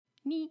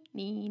Bob.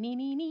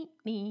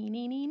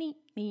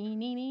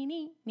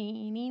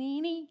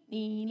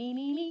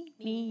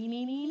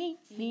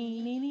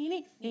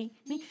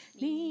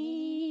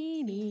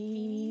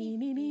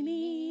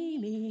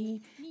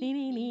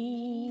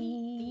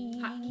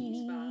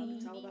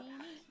 It's all about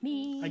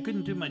hotkeys. I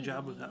couldn't do my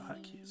job without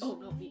hotkeys. Oh,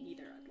 no, me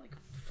neither. I'd like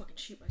fucking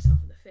shoot myself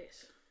in the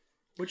face.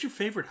 What's your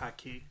favorite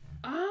hotkey?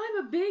 I'm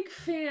a big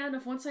fan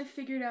of once I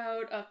figured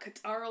out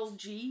Catarl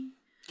G.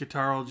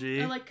 Catarl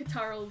G? I like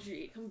Catarl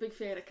G. I'm a big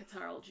fan of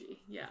Catarl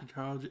G. Yeah.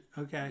 Catarl G.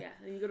 Okay. Yeah,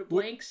 and you go to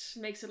blanks,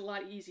 makes it a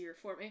lot easier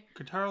for me.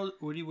 Catarl,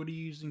 what are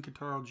you using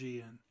Catarl G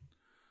in?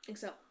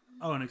 Excel.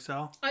 Oh, in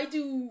Excel? I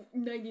do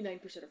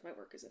 99% of my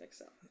work is in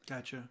Excel.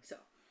 Gotcha. So,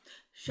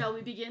 shall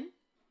we begin?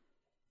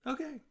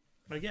 Okay,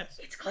 I guess.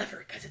 It's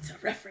clever because it's a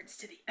reference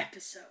to the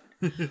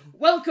episode.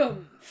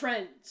 Welcome,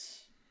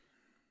 friends.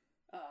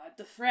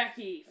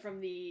 Dothraki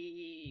from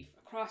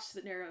across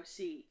the narrow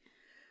sea.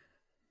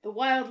 The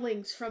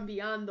wildlings from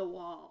beyond the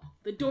wall.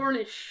 The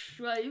Dornish.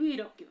 Well, we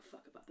don't give a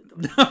fuck about the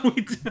Dornish. No,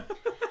 we don't.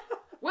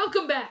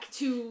 Welcome back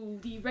to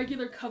the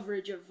regular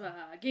coverage of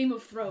Game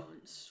of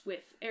Thrones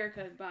with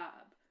Erica and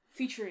Bob,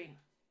 featuring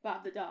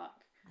Bob the dog,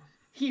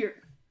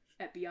 here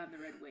at Beyond the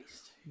Red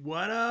Waste.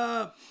 What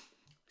up?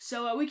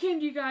 So we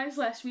came to you guys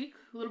last week,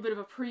 a little bit of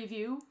a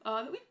preview.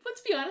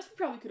 Let's be honest, we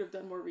probably could have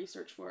done more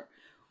research for.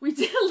 We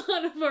did a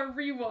lot of our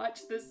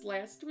rewatch this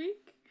last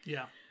week.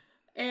 Yeah.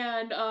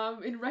 And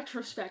in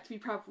retrospect, we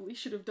probably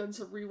should have done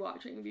some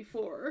rewatching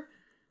before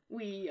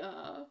we...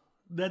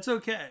 That's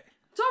okay.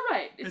 It's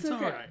alright. It's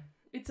okay. Alright.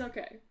 It's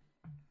okay.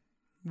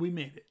 We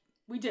made it.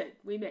 We did.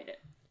 We made it.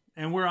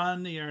 And we're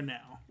on the air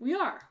now. We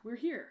are. We're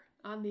here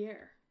on the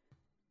air.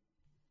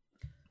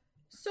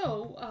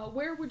 So,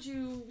 where would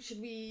you...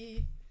 Should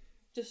we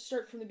just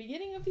start from the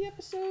beginning of the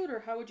episode,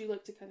 or how would you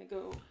like to kind of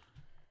go?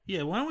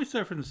 Yeah, why don't we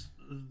start from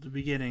the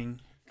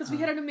beginning? Because we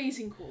had an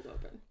amazing cold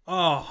open.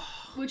 Oh.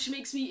 Which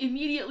makes me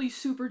immediately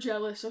super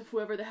jealous of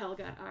whoever the hell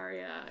got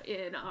Arya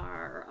in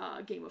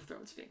our Game of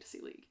Thrones Fantasy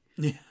League.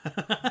 Yeah.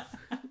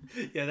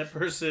 Yeah, that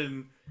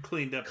person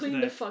cleaned up.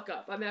 Cleaned the fuck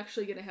up. I'm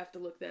actually going to have to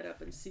look that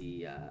up and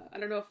see. I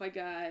don't know if I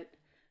got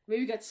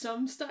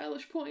some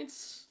stylish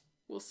points.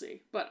 We'll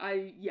see. But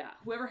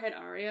whoever had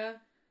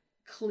Arya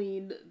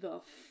cleaned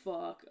the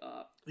fuck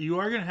up. You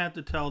are going to have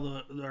to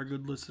tell our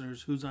good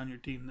listeners who's on your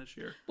team this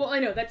year. Well, I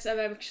know. I'm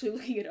actually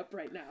looking it up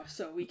right now,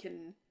 so we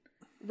can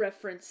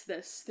reference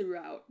this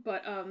throughout.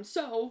 But,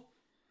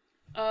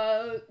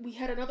 we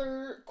had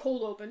another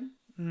cold open.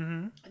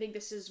 Mm-hmm. I think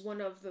this is one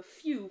of the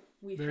few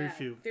we've had.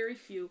 Very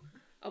few.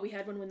 We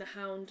had one when the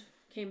Hound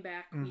came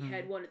back. Mm-hmm. We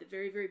had one at the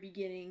very, very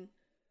beginning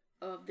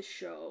of the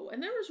show.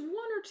 And there was one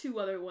or two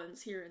other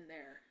ones here and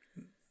there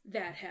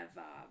that have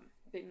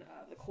been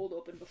the cold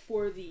open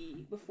before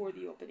the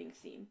opening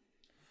theme.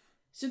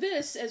 So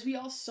this, as we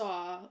all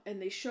saw,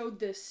 and they showed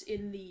this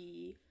in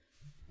the...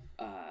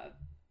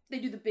 they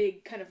do the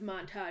big kind of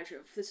montage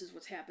of this is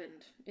what's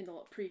happened in the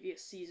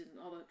previous season,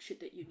 all the shit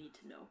that you need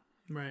to know.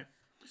 Right.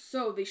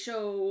 So they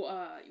show,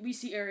 we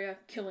see Arya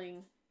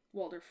killing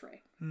Walder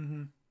Frey.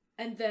 Mm-hmm.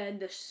 And then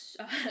this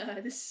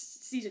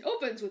season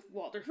opens with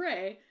Walder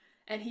Frey,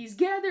 and he's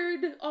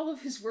gathered all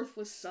of his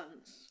worthless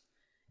sons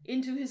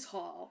into his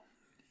hall.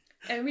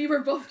 And we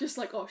were both just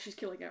like, oh, she's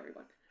killing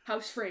everyone.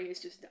 House Frey is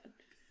just done.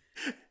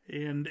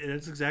 And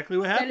that's exactly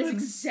what happened. That is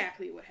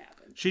exactly what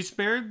happened. She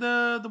spared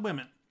the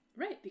women.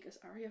 Right, because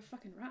Arya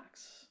fucking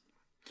rocks.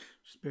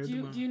 She spared the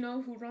women. Do you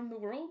know who run the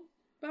world,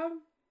 Bob?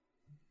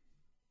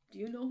 Do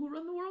you know who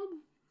run the world?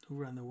 Who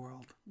run the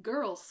world?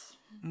 Girls.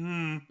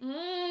 Mm.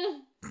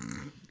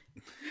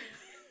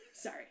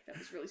 Sorry, that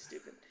was really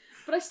stupid.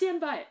 But I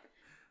stand by it.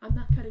 I'm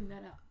not cutting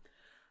that out.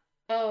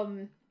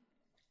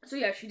 So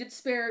yeah, she did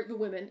spare the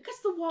women. Because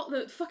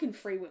the fucking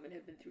Frey women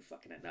have been through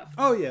fucking enough.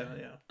 Oh, yeah.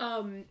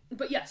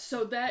 But yes,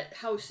 so that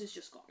house is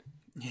just gone.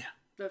 Yeah.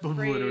 The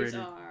Freys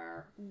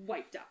are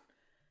wiped out.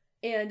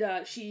 And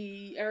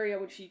Arya,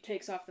 when she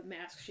takes off the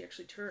mask, she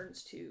actually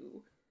turns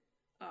to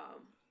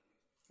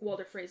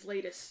Walder Frey's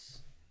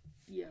latest,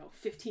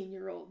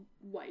 15-year-old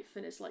wife,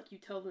 and is like, you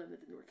tell them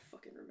that the North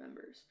fucking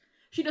remembers.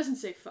 She doesn't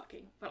say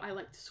fucking, but I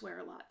like to swear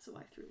a lot, so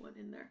I threw one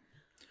in there.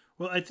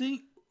 Well, I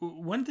think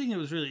one thing that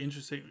was really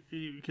interesting,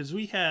 because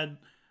we had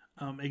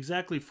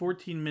exactly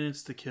 14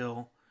 minutes to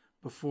kill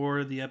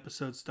before the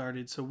episode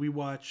started, so we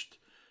watched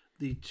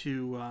the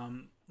two,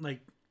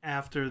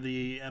 after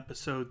the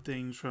episode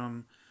things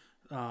from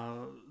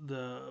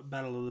the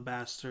Battle of the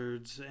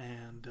Bastards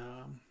and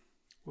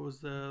what was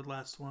the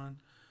last one?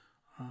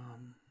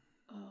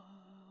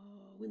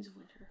 Winds of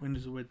Winter.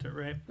 Winds of Winter,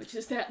 right? Which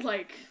is that,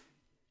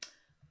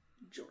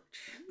 George.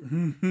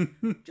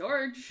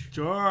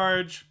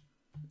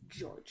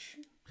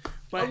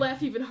 But I'll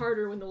laugh even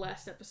harder when the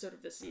last episode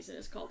of this season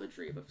is called A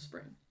Dream of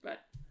Spring.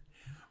 But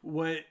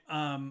what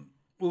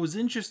was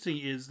interesting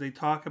is they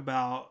talk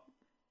about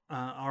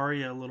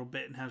Arya a little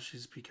bit and how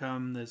she's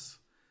become this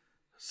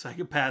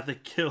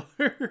psychopathic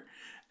killer.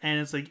 And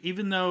it's like,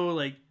 even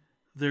though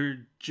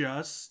they're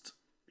just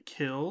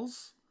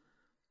kills,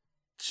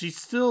 she's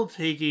still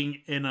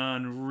taking an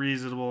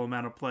unreasonable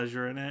amount of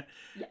pleasure in it.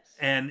 Yes.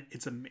 And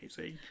it's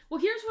amazing. Well,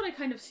 here's what I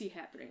kind of see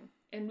happening.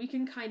 And we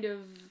can kind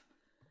of...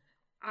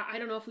 I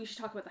don't know if we should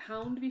talk about the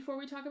Hound before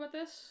we talk about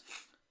this.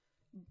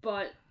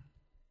 But...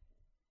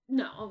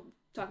 No, I'll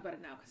talk about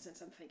it now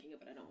since I'm thinking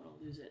of it. I don't want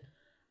to lose it.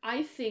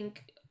 I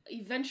think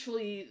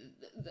eventually...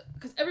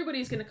 Because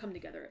everybody's going to come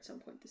together at some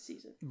point this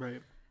season.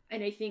 Right.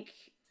 And I think...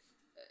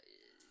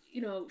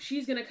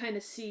 she's going to kind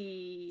of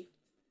see...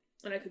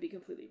 And I could be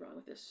completely wrong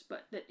with this,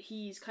 but that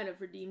he's kind of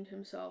redeemed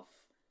himself.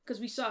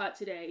 Because we saw it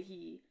today.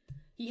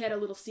 He had a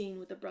little scene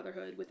with the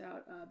Brotherhood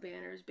without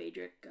banners,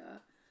 Baedric,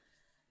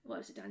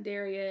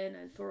 Dondarrion,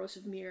 and Thoros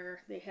of Myr.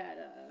 They had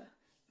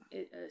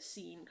a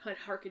scene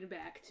harkened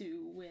back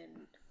to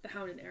when the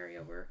Hound and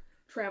Arya were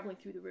traveling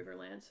through the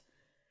Riverlands.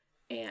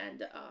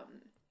 And,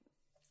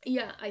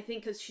 I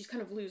think because she's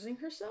kind of losing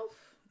herself.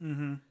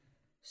 Mm-hmm.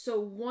 So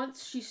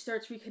once she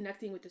starts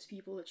reconnecting with these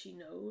people that she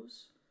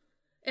knows...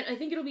 And I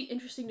think it'll be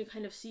interesting to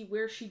kind of see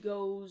where she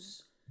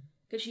goes,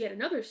 because she had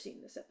another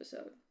scene this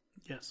episode.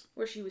 Yes.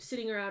 Where she was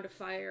sitting around a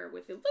fire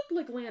with, it looked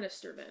like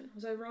Lannister men.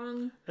 Was I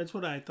wrong? That's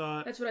what I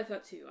thought. That's what I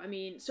thought too. I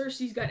mean,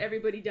 Cersei's got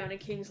everybody down in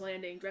King's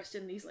Landing dressed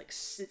in these,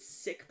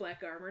 sick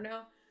black armor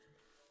now.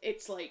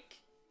 It's like...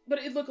 But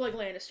it looked like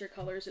Lannister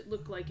colors. It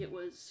looked like it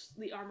was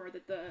the armor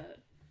that the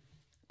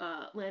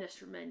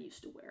Lannister men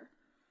used to wear.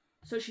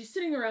 So she's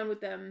sitting around with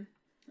them,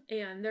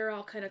 and they're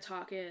all kind of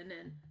talking,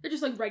 and they're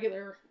just like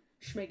regular...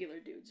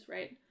 schmegular dudes,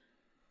 right?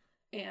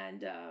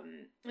 And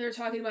they're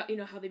talking about,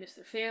 how they miss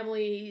their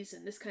families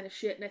and this kind of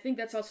shit. And I think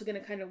that's also going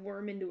to kind of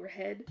worm into her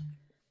head.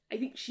 I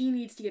think she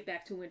needs to get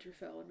back to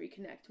Winterfell and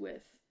reconnect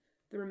with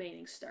the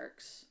remaining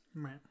Starks.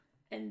 Right.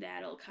 And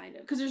that'll kind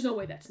of... Because there's no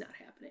way that's not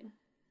happening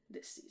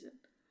this season.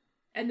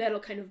 And that'll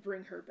kind of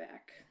bring her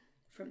back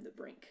from the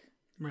brink.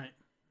 Right.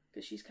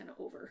 Because she's kind of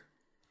over.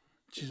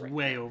 She's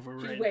way over,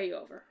 right? She's way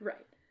over, right.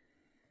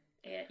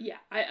 And yeah,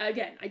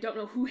 I don't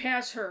know who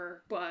has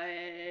her,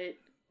 but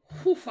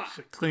hoofa.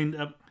 She cleaned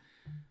up,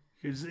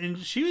 and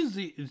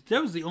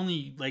that was the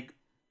only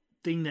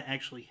thing that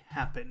actually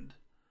happened.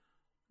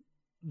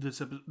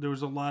 This episode, there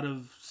was a lot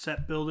of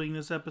set building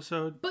this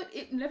episode, but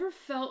it never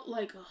felt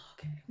like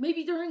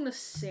maybe during the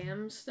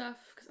Sam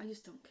stuff, because I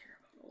just don't care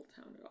about Old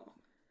Town at all.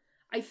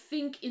 I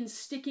think in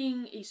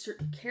sticking a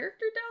certain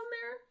character down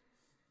there,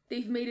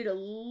 they've made it a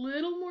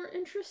little more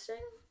interesting,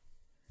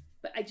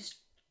 but I just.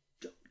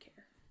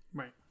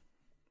 Right.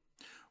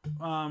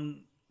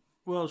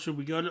 Well, should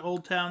we go to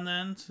Old Town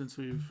then, since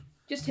we've...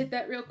 Just hit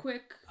that real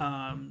quick.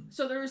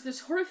 So there was this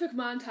horrific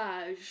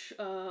montage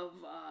of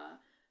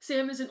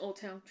Sam is in Old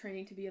Town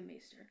training to be a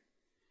maester.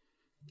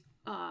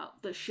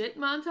 The shit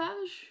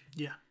montage?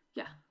 Yeah.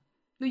 Yeah.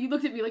 No, you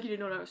looked at me like you didn't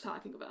know what I was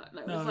talking about.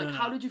 And I was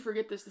how did you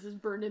forget this? This is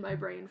burned in my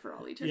brain for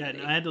all eternity.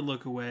 Yeah, I had to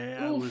look away.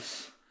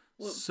 Oof.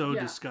 I was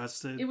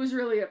disgusted. It was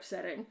really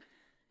upsetting.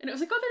 And it was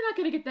like, they're not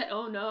going to get that.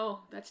 Oh,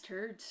 no, that's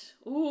turds.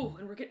 Ooh,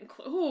 and we're getting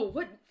close. Oh,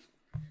 what?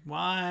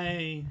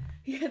 Why?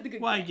 He had the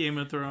good Why gag. Game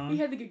of Thrones? He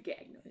had the good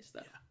gag noise,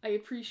 though. Yeah. I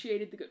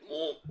appreciated the good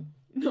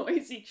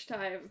noise each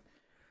time.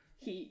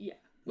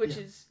 Which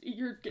is,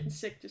 you're getting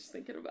sick just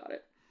thinking about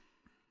it.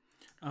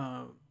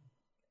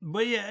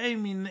 But yeah, I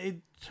mean,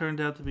 it turned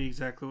out to be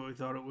exactly what we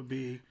thought it would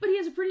be. But he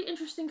has a pretty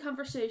interesting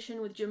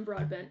conversation with Jim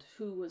Broadbent,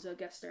 who was a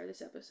guest star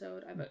this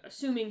episode. I'm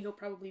assuming he'll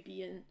probably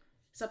be in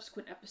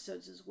subsequent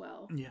episodes as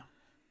well. Yeah.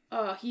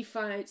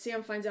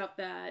 Sam finds out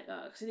that,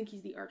 because I think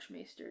he's the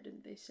Archmaester,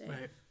 didn't they say?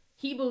 Right.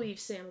 He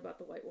believes Sam about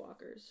the White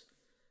Walkers.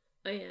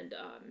 And,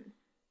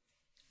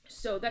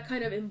 so that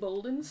kind of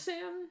emboldens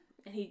Sam,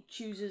 and he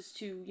chooses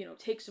to,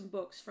 take some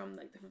books from,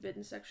 the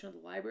forbidden section of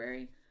the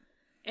library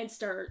and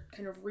start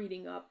kind of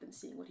reading up and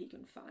seeing what he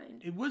can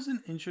find. It was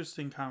an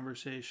interesting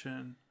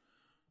conversation,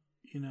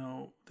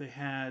 they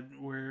had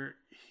where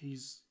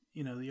he's,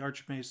 the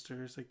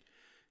Archmaester is like,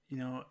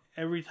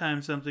 every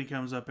time something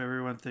comes up,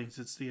 everyone thinks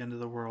it's the end of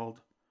the world.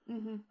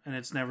 Mm-hmm. And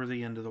it's never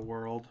the end of the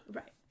world.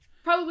 Right.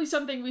 Probably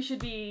something we should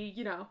be,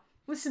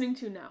 listening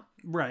to now.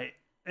 Right.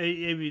 I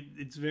mean,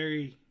 it's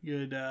very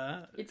good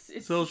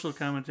it's social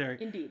commentary.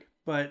 Indeed.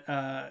 But,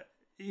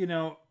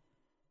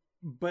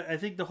 but I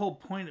think the whole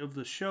point of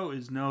the show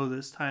is no,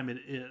 this time it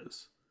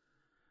is.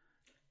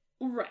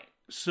 Right.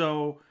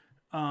 So,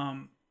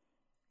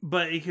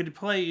 but it could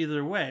play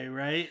either way,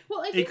 right?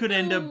 Well, I think it could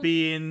end up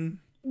being...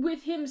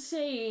 With him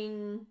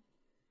saying,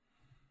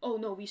 oh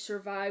no, we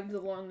survived the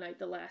long night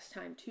the last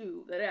time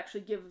too, that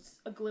actually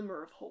gives a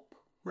glimmer of hope.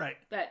 Right.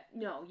 That,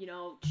 no,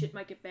 shit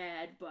might get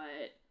bad,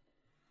 but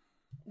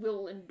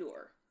we'll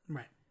endure.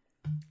 Right.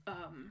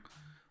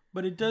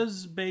 But it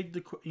does beg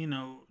the,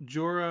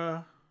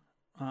 Jorah...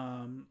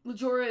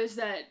 Jorah is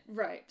that,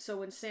 right, so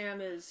when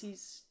Sam is,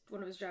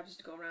 one of his jobs is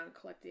to go around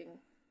collecting,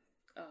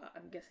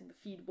 I'm guessing the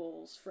feed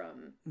bowls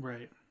from...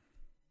 Right.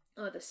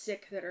 The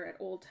sick that are at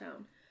Old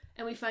Town.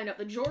 And we find out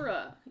that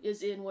Jorah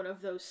is in one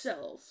of those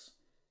cells.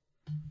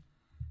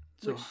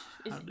 So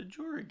how did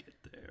Jorah get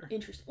there?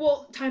 Interesting.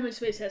 Well, time and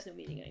space has no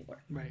meaning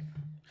anymore. Right.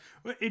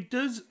 Well, it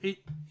does, it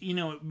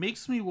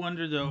makes me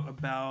wonder, though,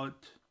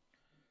 about,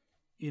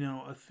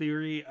 a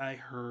theory I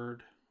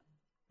heard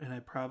and I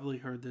probably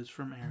heard this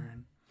from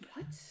Aaron.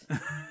 What?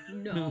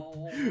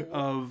 No.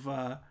 Of,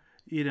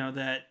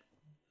 that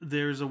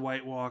there's a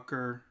White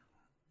Walker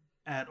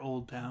at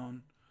Old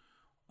Town.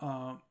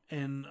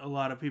 And a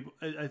lot of people,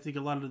 I think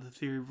a lot of the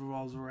theory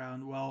revolves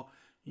around,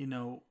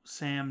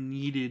 Sam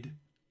needed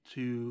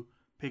to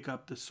pick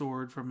up the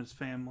sword from his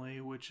family,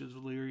 which is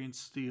Valyrian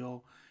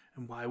steel.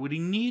 And why would he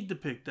need to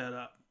pick that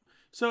up?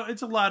 So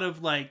it's a lot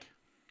of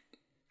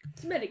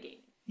it's metagaming.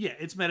 Yeah,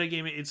 it's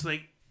metagaming. It's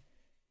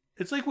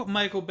like what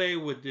Michael Bay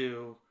would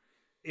do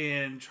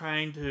in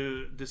trying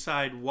to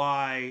decide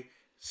why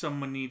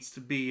someone needs to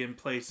be in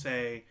place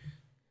A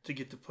to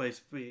get to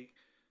place B.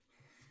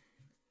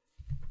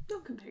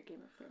 Don't compare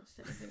Game of Thrones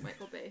to anything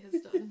Michael Bay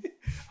has done.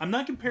 I'm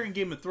not comparing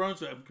Game of Thrones,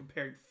 but I'm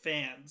comparing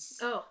fans.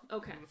 Oh,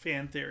 okay.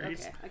 Fan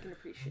theories. Okay, I can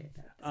appreciate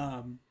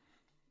that.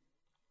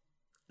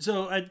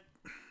 So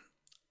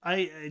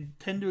I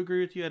tend to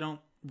agree with you. I don't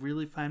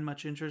really find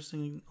much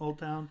interesting in Old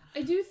Town.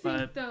 I do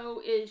think,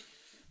 though,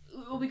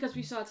 because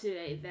we saw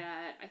today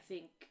that I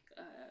think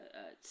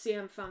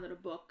Sam found in a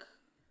book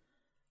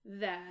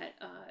that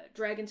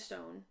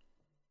Dragonstone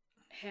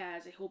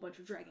has a whole bunch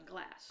of dragon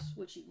glass,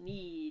 which you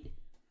need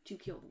to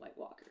kill the White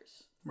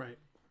Walkers. Right.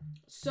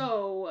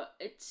 So,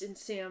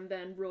 Sam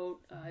then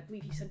wrote, I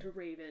believe he sent a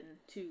raven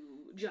to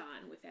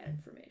Jon with that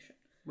information.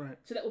 Right.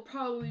 So that will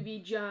probably be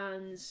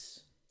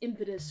Jon's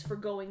impetus for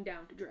going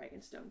down to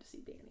Dragonstone to see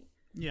Dany.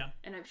 Yeah.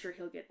 And I'm sure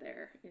he'll get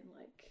there in,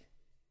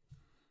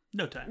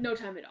 no time. No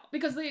time at all.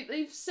 Because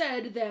they've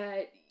said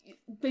that,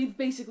 they've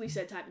basically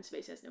said time and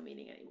space has no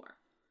meaning anymore.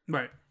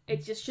 Right.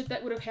 It's just shit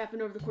that would have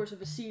happened over the course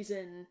of a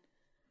season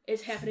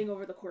is happening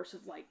over the course of,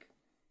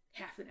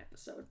 half an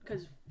episode.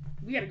 Because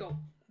we gotta go.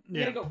 We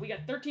gotta go. We got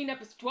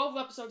 12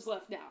 episodes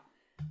left now.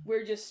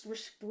 We're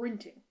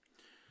sprinting.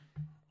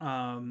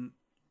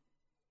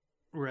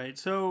 Right.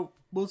 So,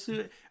 we'll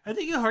see. I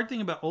think the hard thing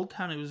about Old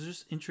Town, it was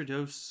just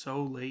introduced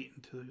so late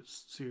into the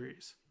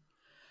series.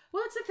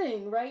 Well, that's the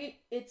thing, right?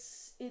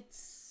 It's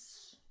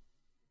it's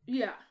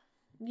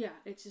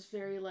just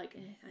very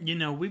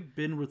we've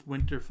been with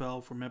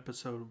Winterfell from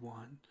episode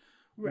 1.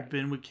 Right. We've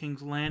been with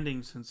King's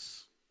Landing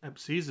since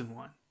season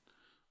 1.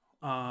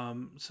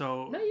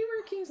 So no, you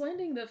were at King's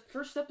Landing the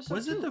first episode.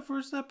 Was it the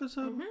first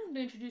episode? Mm-hmm.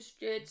 They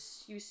introduced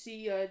you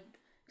see,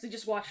 because I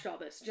just watched all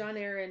this. John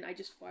Aaron, I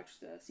just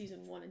watched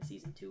season 1 and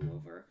season 2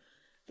 over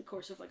the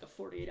course of a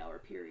 48-hour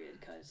period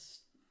because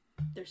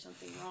there's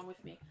something wrong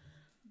with me.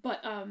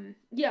 But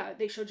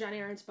they show John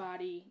Aaron's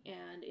body,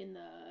 and in the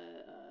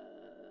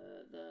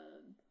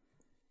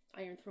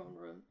Iron Throne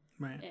room,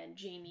 right? And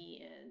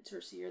Jaime and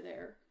Cersei are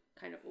there,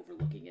 kind of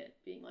overlooking it,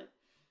 being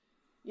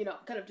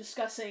kind of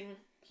discussing,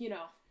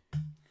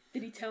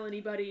 did he tell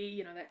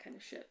anybody, that kind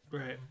of shit.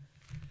 Right.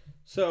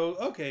 So,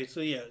 okay,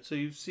 so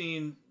you've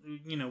seen,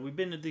 we've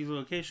been at these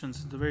locations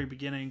since the very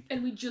beginning.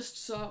 And we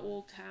just saw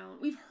Old Town.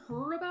 We've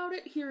heard about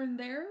it here and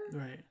there.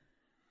 Right.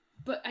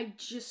 But I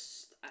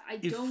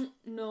don't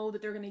know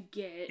that they're going to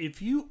get...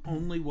 If you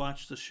only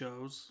watch the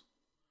shows,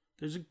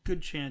 there's a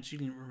good chance you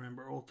didn't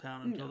remember Old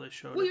Town until they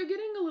showed it. Well, you're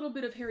getting a little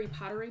bit of Harry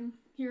Pottering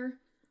here,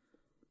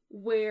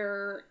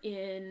 where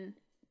in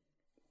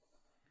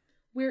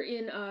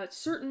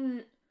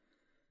certain...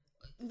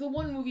 The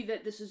one movie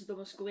that this is the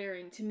most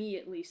glaring, to me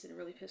at least, and it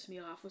really pissed me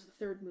off, was the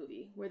third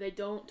movie, where they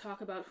don't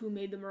talk about who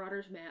made the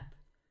Marauders map.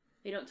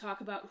 They don't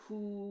talk about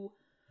who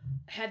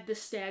had the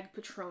Stag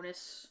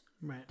Patronus.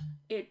 Right.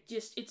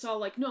 It's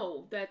all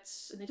no,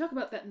 that's... And they talk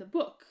about that in the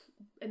book,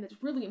 and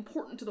that's really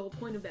important to the whole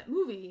point of that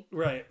movie.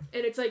 Right.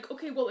 And it's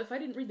okay, well, if I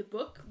didn't read the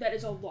book, that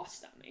is all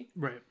lost on me.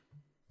 Right.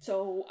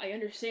 So I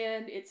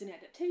understand it's an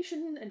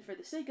adaptation, and for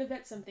the sake of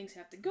that, some things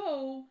have to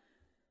go,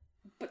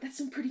 but that's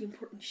some pretty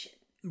important shit.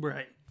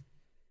 Right.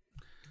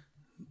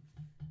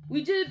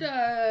 We did,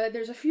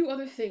 there's a few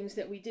other things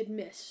that we did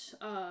miss.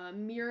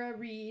 Mira,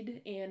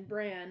 Reed, and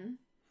Bran.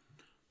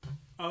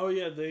 Oh,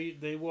 yeah,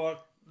 they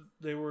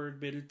were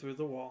admitted through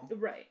the wall.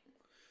 Right.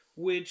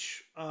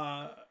 Which,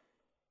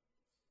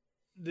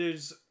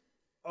 there's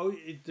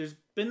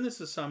been this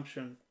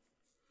assumption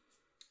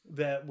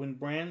that when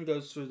Bran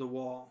goes through the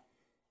wall,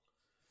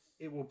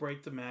 it will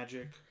break the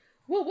magic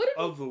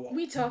of the wall.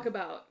 We talk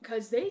about?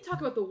 Because they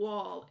talk about the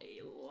wall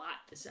a lot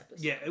this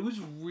episode. Yeah, it was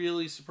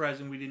really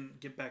surprising we didn't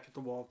get back at the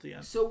wall at the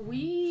end. So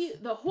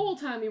the whole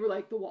time we were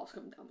the wall's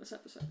coming down this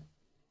episode.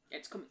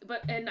 It's coming.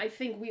 And I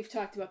think we've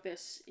talked about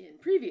this in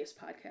previous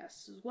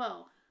podcasts as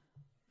well.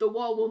 The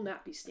wall will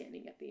not be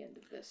standing at the end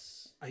of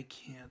this. I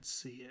can't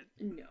see it.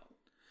 No.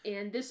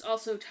 And this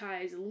also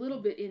ties a little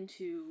bit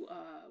into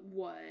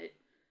what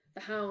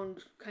the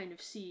Hound kind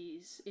of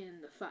sees in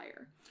the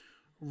fire.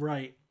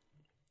 Right.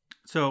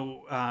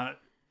 So,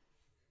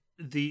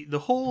 the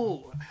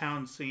whole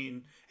Hound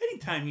scene,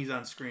 anytime he's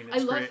on screen,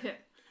 it's great. I love him.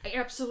 I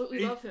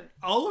absolutely love him.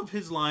 All of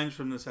his lines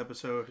from this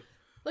episode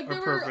are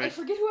perfect. I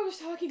forget who I was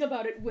talking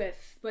about it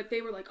with, but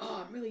they were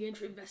oh, I'm really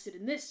invested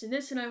in this and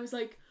this, and I was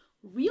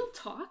real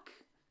talk?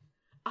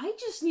 I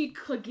just need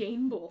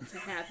Clegane Bowl to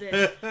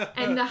happen,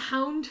 and the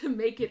Hound to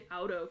make it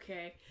out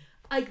okay.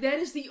 Like, that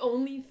is the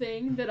only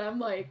thing that I'm,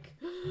 like,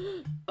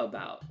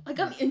 about. Like,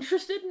 I'm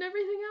interested in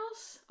everything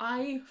else.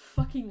 I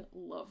fucking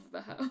love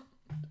the Hound.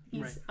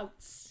 He's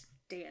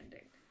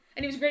outstanding.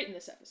 And he was great in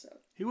this episode.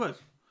 He was.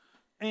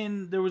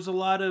 And there was a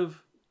lot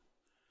of...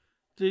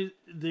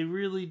 They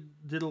really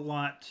did a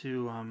lot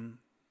to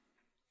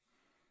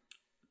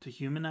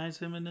humanize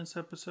him in this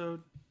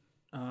episode.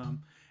 And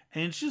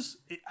it's just...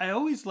 I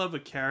always love a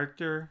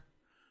character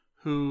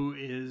who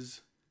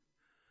is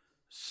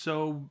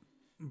so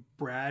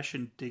brash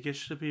and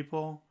dickish to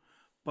people,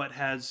 but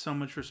has so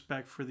much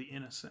respect for the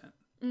innocent.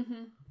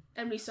 Mm-hmm.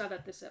 And we saw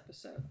that this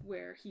episode,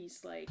 where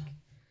he's like...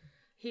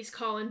 He's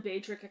calling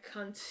Baedric a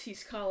cunt. He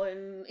calls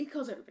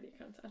everybody a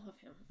cunt. I love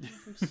him. I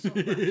love him so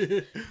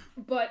much.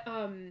 But,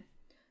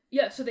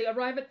 yeah, so they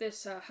arrive at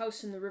this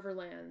house in the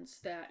Riverlands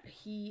that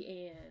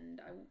he and,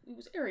 it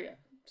was Arya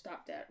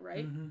stopped at,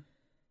 right? Mm-hmm.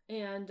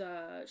 And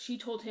she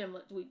told him,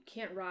 we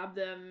can't rob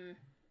them.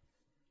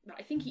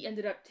 I think he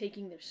ended up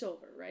taking their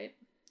silver, right?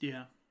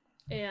 Yeah.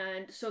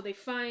 And so they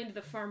find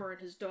the farmer and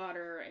his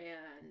daughter,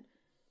 and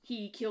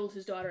he killed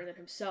his daughter and then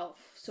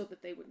himself so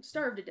that they wouldn't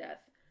starve to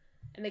death.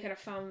 And they kind of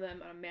found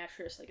them on a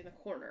mattress, like, in the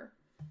corner.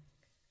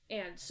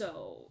 And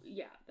so,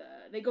 yeah,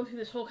 they go through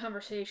this whole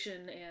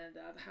conversation, and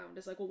the Hound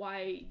is like, well,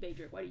 why,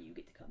 Baedric, why do you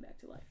get to come back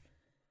to life?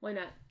 Why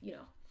not,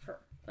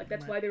 her? Like,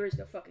 that's why there is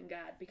no fucking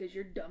God, because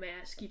your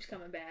dumbass keeps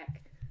coming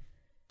back.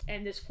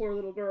 And this poor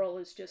little girl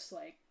is just,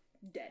 like,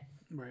 dead.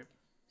 Right.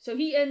 So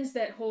he ends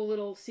that whole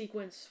little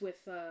sequence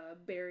with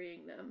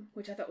burying them,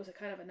 which I thought was a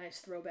kind of a nice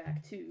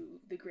throwback to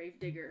the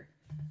Gravedigger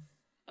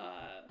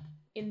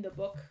in the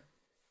book.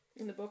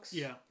 In the books.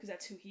 Yeah. Because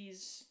that's who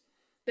he's...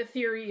 The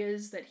theory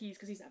is that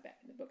because he's not back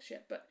in the books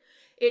yet, but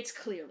it's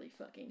clearly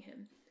fucking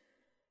him.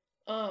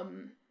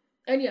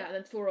 And yeah,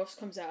 then Thoros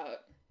comes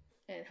out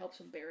and helps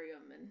him bury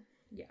him, and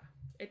yeah,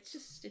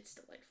 it's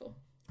delightful.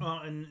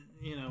 And,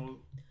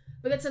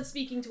 But that's not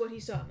speaking to what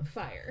he saw in the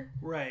fire.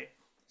 Right.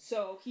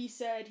 So he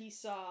said he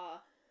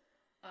saw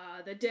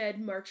the dead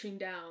marching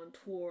down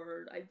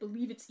toward, I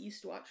believe it's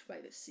Eastwatch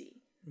by the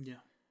sea. Yeah.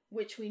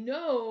 Which we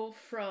know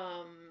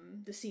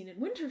from the scene in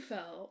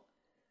Winterfell,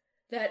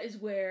 that is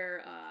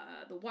where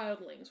the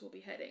wildlings will be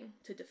heading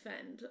to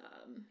defend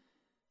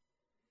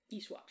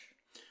Eastwatch.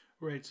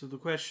 Right, so the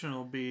question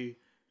will be,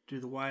 do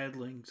the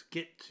wildlings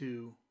get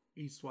to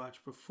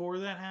Eastwatch before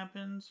that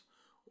happens,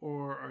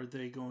 or are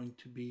they going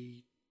to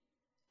be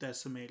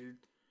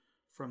decimated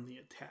from the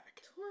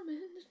attack? Tormund,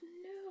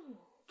 no.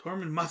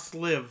 Tormund must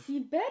live. He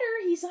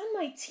better, he's on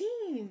my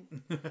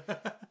team.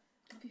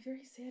 I'll be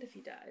very sad if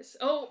he dies.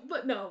 Oh,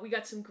 but no, we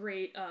got some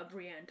great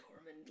Brienne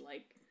Tormund,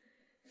 like,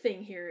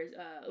 thing here,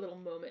 a little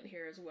moment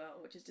here as well,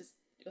 which is just,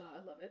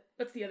 I love it.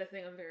 That's the other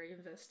thing I'm very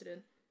invested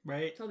in.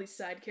 Right. All these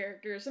side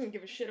characters. I don't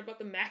give a shit about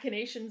the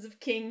machinations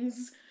of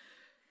kings.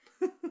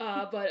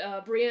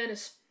 But Brienne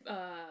is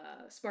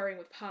sparring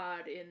with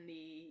Pod in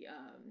the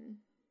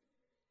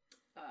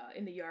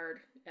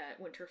yard at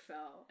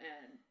Winterfell,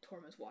 and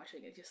Tormund's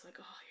watching, and just like,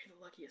 oh, you're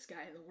the luckiest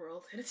guy in the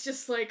world. And it's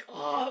just like,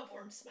 oh, it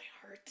warms my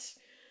heart.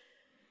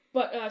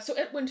 But, so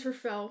at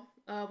Winterfell,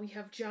 we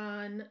have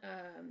Jon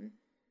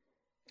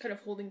kind of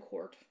holding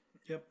court.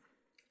 Yep.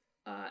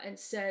 And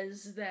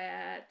says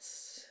that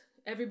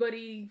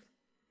everybody,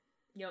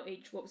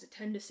 age,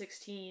 10 to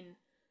 16,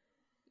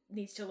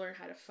 needs to learn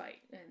how to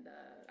fight. And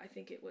I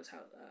think it was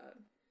how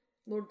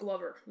Lord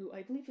Glover, who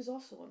I believe is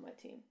also on my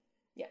team.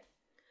 Yeah.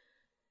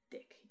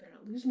 Dick, you better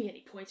not lose me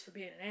any points for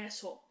being an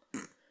asshole.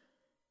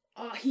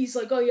 He's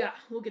like, oh yeah,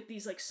 we'll get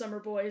these, like, summer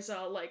boys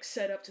all, like,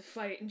 set up to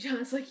fight. And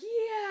Jon's like,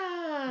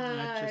 yeah.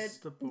 Not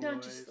just the boys.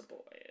 Not just the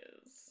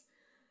boys.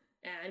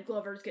 And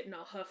Glover's getting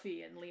all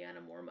huffy, and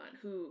Lyanna Mormont,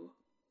 who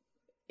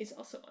is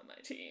also on my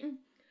team,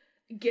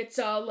 gets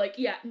all like,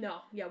 yeah,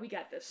 we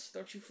got this.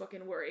 Don't you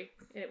fucking worry.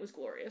 And it was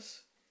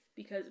glorious.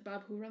 Because,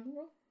 Bob, who run the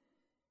world?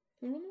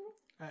 Who run the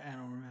world? I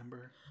don't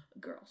remember.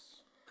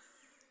 Girls.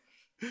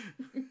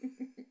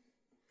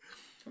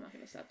 I'm not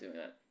going to stop doing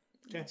that.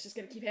 Okay. It's just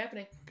going to keep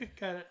happening. Okay,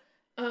 got it.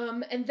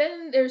 And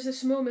then there's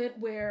this moment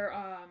where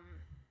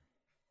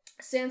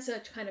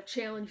Sansa kind of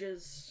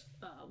challenges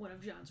one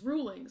of Jon's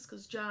rulings,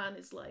 because Jon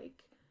is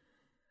like,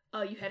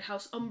 you had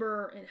House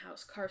Umber and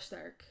House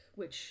Karstark,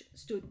 which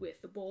stood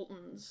with the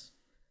Boltons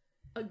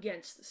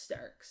against the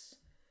Starks.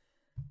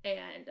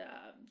 And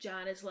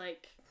Jon is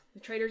like, the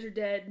traitors are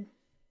dead.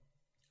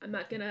 I'm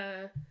not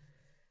gonna,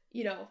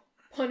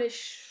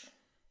 punish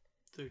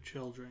their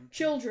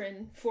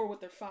children for what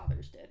their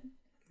fathers did.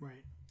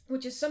 Right.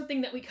 Which is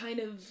something that we kind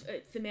of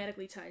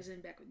thematically ties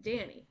in back with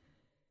Dany.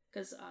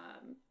 Because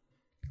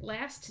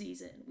last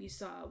season, we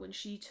saw when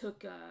she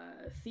took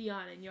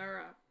Theon and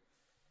Yara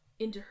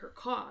into her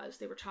cause,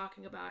 they were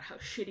talking about how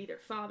shitty their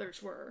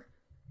fathers were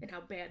and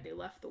how bad they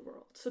left the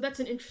world. So that's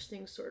an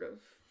interesting sort of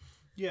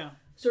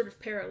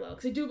parallel.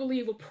 Because I do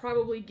believe we'll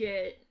probably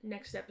get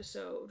next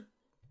episode,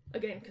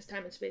 again, because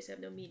time and space have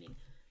no meaning,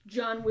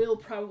 Jon will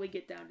probably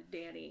get down to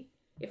Dany.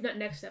 If not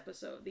next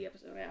episode, the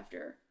episode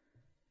after.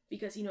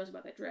 Because he knows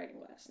about that dragon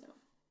glass now.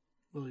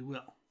 Well, he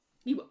will.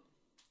 He will.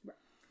 Right.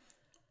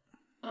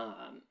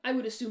 I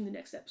would assume the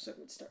next episode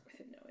would start with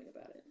him knowing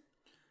about it.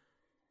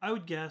 I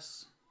would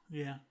guess,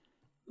 yeah.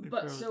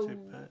 But so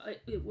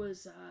it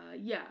was,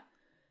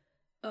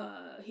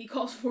 he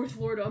calls forth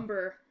Lord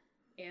Umber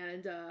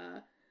and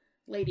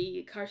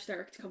Lady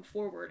Karstark to come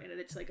forward, and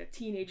it's like a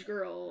teenage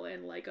girl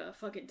and like a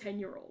fucking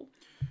 10-year-old.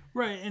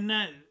 Right, and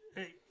that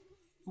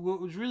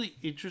what was really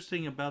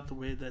interesting about the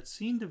way that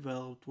scene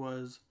developed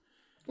was...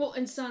 Well,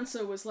 and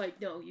Sansa was like,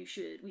 no, you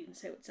should... We didn't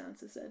say what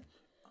Sansa said.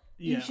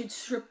 Yeah. You should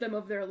strip them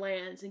of their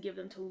lands and give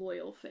them to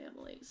loyal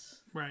families.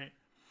 Right.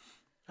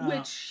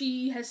 Which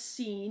she has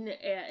seen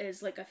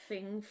as like a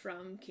thing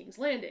from King's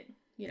Landing.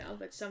 You know,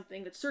 that's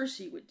something that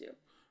Cersei would do.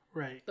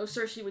 Right. Though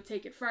Cersei would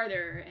take it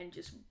farther and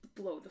just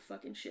blow the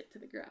fucking shit to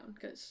the ground,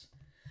 because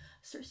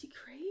Cersei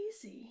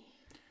crazy.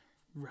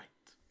 Right.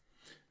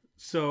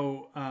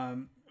 So,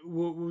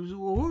 what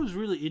was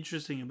really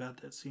interesting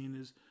about that scene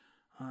is,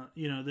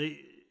 they,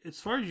 as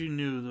far as you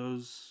knew,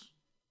 those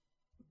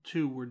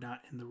two were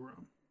not in the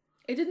room.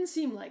 It didn't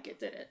seem like it,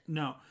 did it?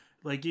 No.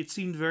 Like, it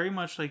seemed very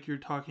much like you're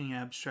talking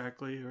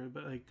abstractly,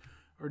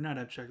 or not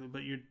abstractly,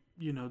 but you're,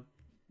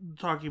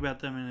 talking about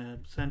them in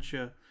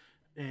absentia,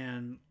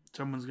 and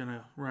someone's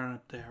gonna run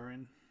up there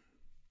and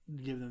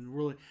give them the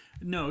ruling.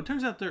 No, it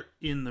turns out they're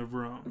in the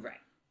room. Right.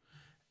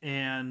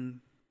 And,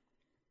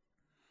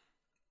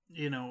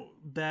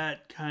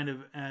 that kind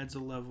of adds a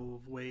level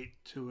of weight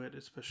to it,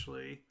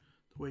 especially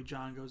the way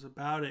Jon goes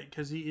about it,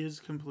 because he is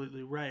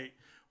completely right.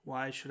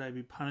 Why should I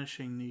be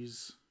punishing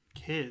these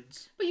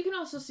kids? But you can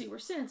also see where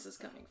Sansa's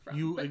coming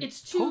from.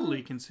 It's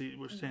totally can see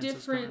where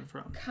Sansa's coming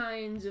from. Different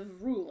kinds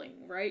of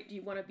ruling, right? Do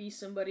you want to be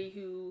somebody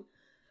who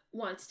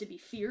wants to be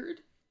feared?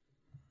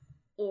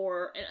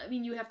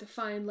 You have to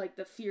find like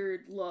the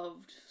feared,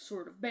 loved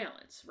sort of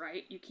balance,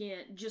 right? You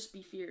can't just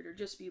be feared or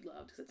just be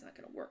loved, because it's not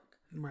going to work.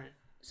 Right.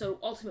 So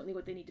ultimately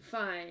what they need to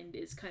find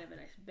is kind of a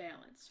nice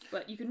balance.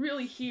 But you can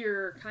really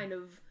hear kind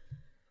of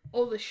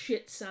all the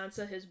shit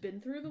Sansa has been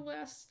through the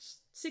last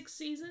 6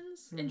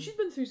 seasons. Mm-hmm. And she's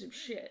been through some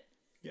shit.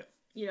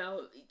 Yeah.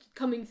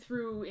 Coming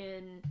through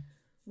in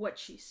what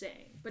she's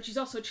saying. But she's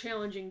also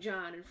challenging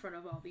Jon in front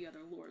of all the other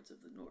lords of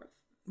the North.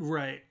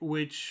 Right.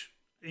 Which,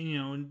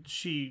 and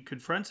she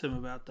confronts him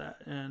about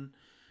that. And,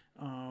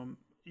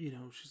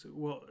 she's like,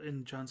 well,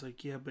 and Jon's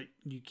like, yeah, but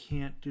you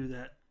can't do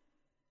that.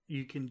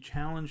 You can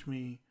challenge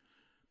me,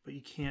 but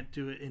you can't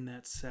do it in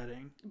that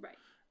setting. Right.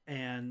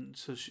 And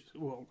so she's,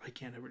 well, I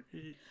can't ever...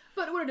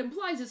 But what it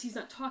implies is he's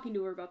not talking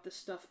to her about this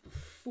stuff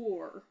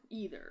before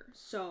either.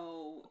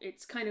 So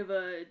it's kind of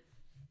a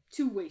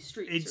two-way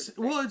street. It's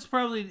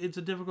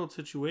a difficult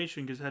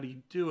situation, because how do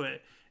you do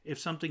it if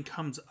something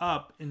comes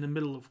up in the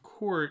middle of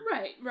court?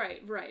 Right.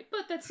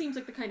 But that seems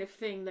like the kind of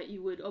thing that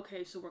you would,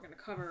 okay, so we're going to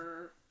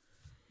cover...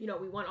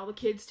 we want all the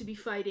kids to be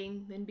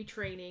fighting and be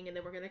training, and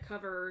then we're going to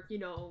cover,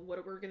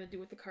 what we're going to do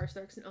with the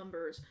Karstarks and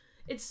Umbers.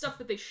 It's stuff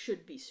that they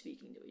should be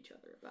speaking to each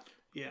other about.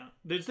 Yeah,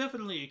 there's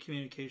definitely a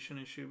communication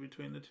issue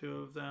between the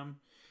two of them.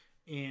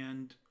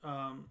 And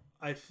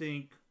I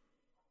think,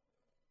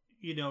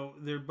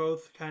 they're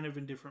both kind of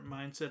in different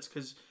mindsets,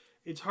 because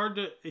it's hard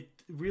to... It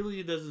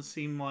really doesn't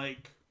seem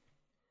like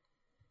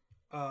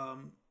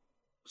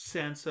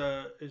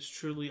Sansa is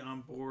truly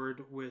on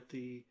board with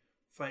the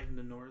fight in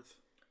the North.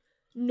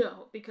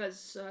 No,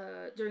 because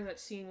during that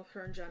scene with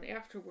her and Jon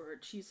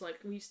afterward, she's like,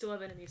 we still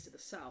have enemies to the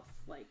south,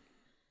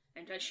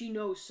 and she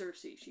knows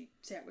Cersei. She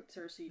sat with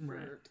Cersei for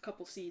a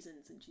couple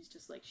seasons, and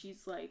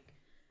she's like,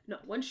 no,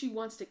 once she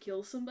wants to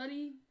kill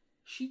somebody,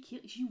 she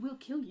will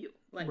kill you.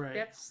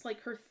 That's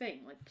like her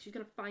thing. Like, she's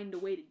gonna find a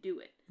way to do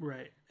it.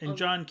 Right, and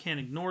Jon can't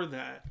ignore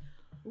that.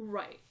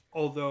 Right.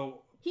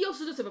 Although he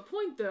also does have a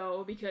point,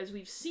 though, because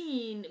we've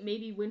seen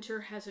maybe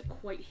winter hasn't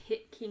quite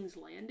hit King's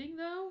Landing,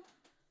 though.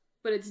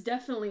 But it's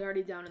definitely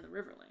already down in the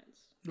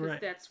Riverlands. Because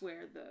that's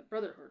where the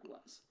Brotherhood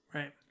was.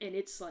 Right. And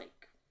it's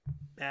like...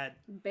 Bad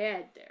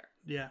there.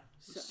 Yeah.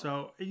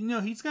 So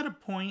he's got a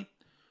point.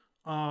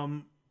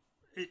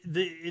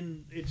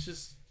 It's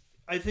just...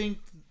 I think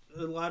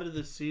a lot of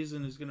this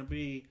season is going to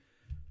be,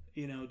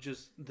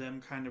 just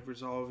them kind of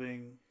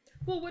resolving...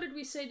 Well, what did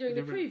we say during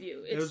the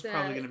preview? It was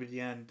probably going to be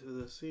the end of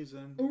the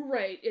season.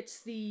 Right.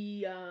 It's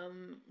the...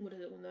 what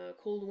is it? When the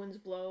cold winds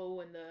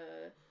blow and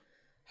the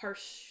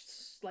harsh...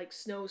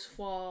 snows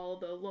fall,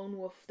 the lone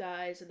wolf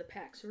dies, and the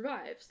pack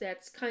survives.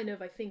 That's kind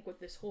of, I think, what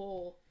this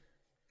whole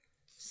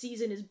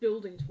season is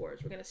building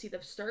towards. We're going to see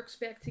the Starks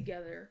back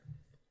together,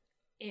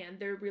 and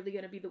they're really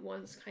going to be the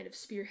ones kind of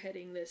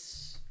spearheading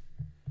this,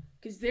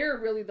 because they're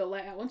really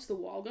once the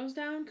wall goes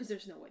down, because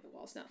there's no way the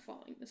wall's not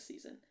falling this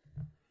season,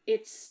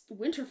 it's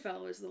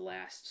Winterfell is the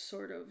last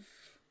sort of...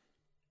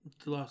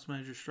 The last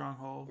major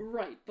stronghold.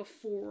 Right,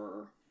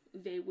 before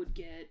they would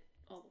get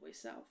all the way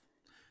south.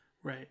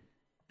 Right.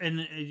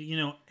 And,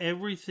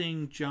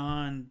 everything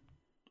Jon,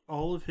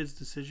 all of his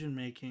decision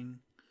making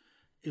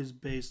is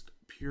based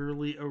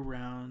purely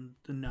around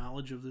the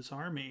knowledge of this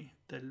army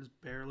that is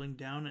barreling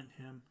down at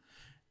him.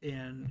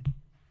 And,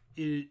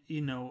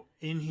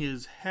 in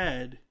his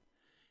head,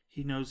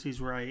 he knows he's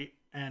right,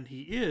 and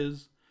he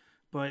is,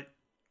 but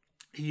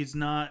he's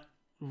not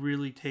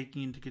really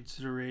taking into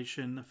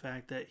consideration the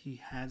fact that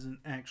he hasn't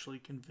actually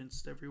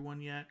convinced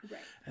everyone yet, right?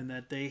 And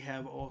that they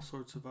have all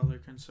sorts of other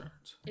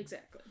concerns.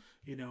 Exactly.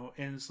 You know,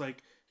 and it's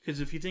like,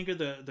 because if you think of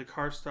the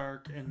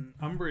Karstark and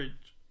Umbridge,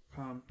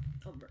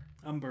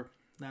 Umber,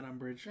 not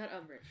Umbridge. Not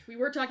Umbridge. We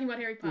were talking about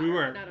Harry Potter. We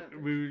were. Not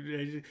Umbridge.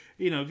 We were,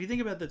 you know, if you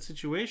think about that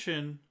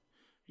situation,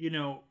 you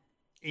know,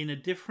 in a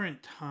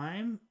different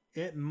time,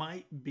 it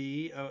might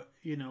be,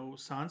 you know,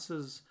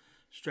 Sansa's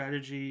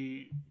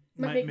strategy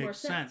might make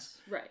sense.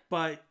 Right.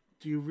 But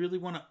do you really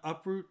want to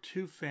uproot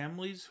two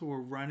families who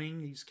are running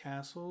these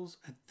castles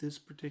at this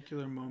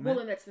particular moment? Well,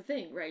 and that's the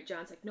thing, right?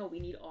 John's like, no, we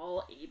need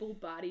all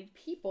able-bodied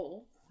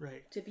people,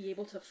 right, to be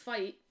able to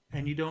fight.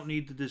 And you don't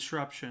need the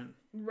disruption.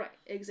 Right,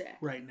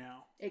 exactly. Right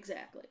now.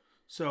 Exactly.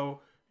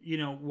 So, you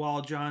know,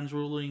 while John's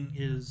ruling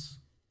is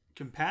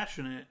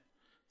compassionate,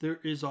 there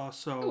is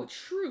also... it's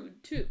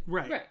shrewd, too.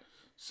 Right.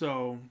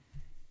 So,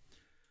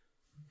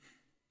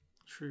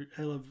 shrewd.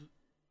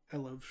 I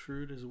love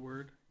shrewd as a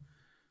word.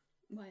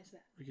 Why is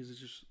that? Because it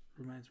just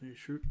reminds me of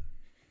Shroot.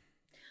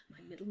 My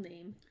middle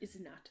name is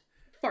not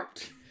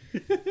Fart.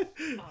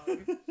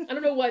 I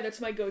don't know why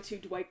that's my go-to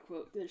Dwight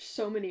quote. There's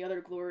so many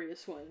other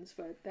glorious ones,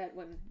 but that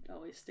one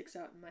always sticks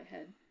out in my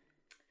head.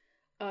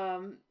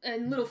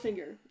 And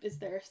Littlefinger is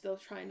there still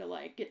trying to,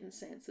 like, get in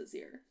Sansa's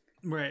ear.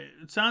 Right.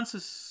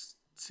 Sansa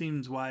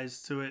seems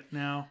wise to it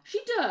now. She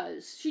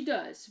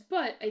does.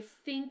 But I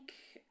think,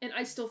 and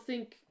I still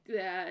think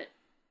that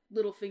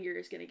Littlefinger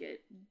is going to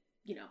get,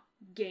 you know,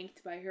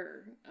 ganked by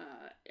her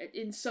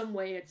in some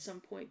way at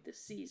some point this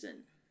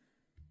season.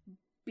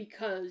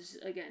 Because,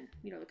 again,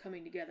 you know, the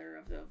coming together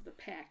of the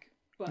pack.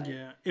 But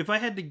yeah, if I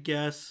had to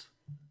guess,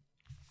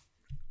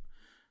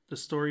 the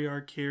story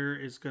arc here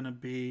is going to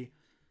be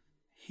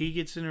he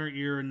gets in her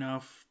ear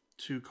enough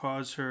to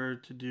cause her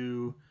to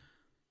do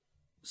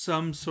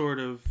some sort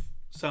of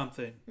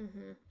something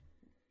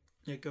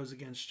that goes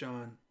against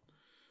Jon.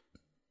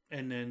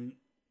 And then,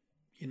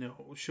 you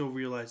know, she'll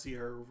realize the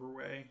error of her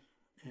way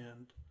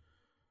and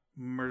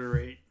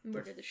murder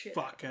the shit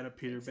fuck out of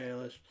Peter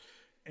Baelish.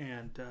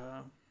 And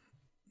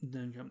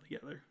then come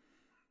together.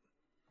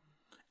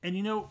 And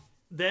you know,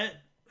 that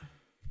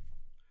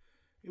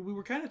we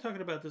were kind of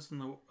talking about this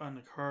on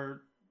the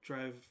car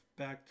drive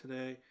back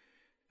today,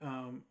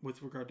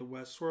 with regard to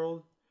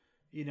Westworld.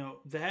 You know,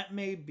 that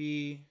may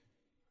be...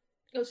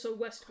 Oh, so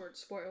Westward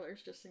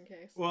spoilers, just in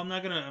case. Well, I'm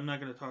not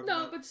gonna talk about...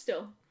 No, but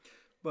still.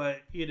 But,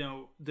 you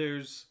know,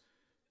 there's...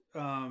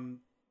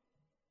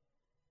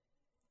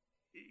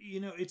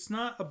 you know, it's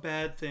not a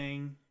bad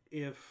thing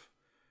if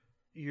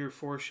your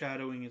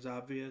foreshadowing is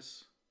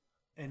obvious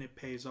and it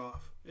pays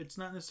off. It's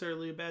not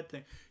necessarily a bad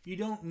thing. You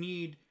don't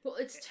need... Well,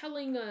 it's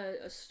telling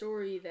a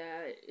story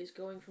that is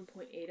going from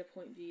point A to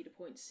point B to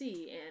point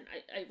C, and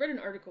I read an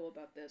article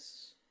about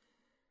this,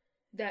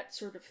 that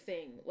sort of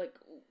thing, like,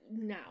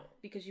 now,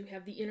 because you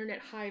have the internet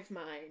hive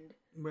mind...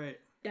 Right.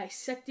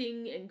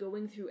 Dissecting and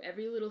going through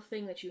every little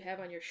thing that you have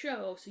on your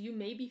show, so you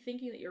may be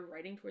thinking that you're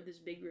writing toward this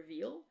big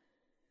reveal,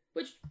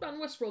 which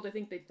on Westworld I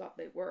think they thought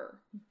they were,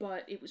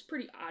 but it was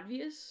pretty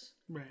obvious.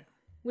 Right.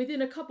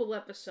 Within a couple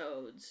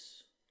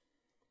episodes,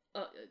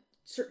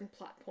 certain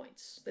plot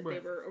points that they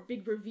were, or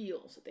big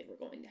reveals that they were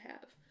going to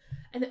have.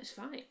 And that was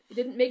fine. It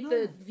didn't make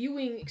the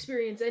viewing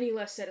experience any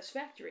less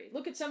satisfactory.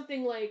 Look at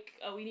something like,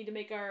 we need to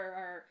make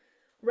our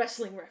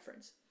wrestling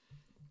reference.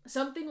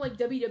 Something like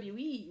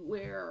WWE,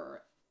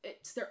 where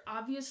they're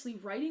obviously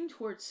writing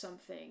towards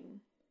something,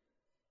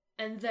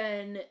 and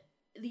then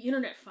the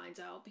internet finds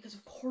out, because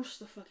of course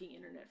the fucking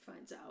internet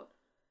finds out.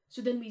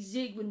 So then we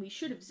zig when we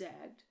should have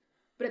zagged,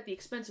 but at the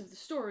expense of the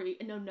story,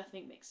 and now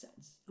nothing makes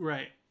sense.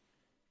 Right.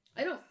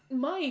 I don't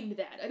mind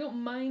that. I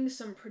don't mind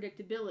some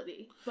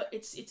predictability, but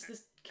it's the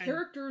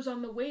characters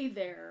on the way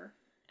there,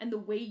 and the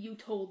way you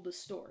told the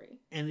story.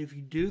 And if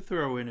you do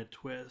throw in a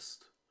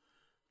twist,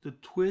 the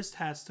twist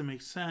has to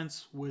make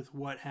sense with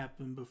what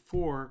happened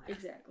before.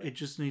 Exactly. It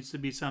just needs to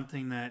be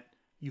something that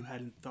you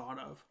hadn't thought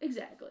of.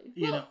 Exactly.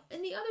 You know?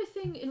 And the other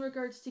thing in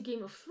regards to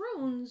Game of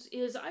Thrones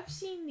is I've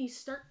seen these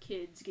Stark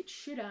kids get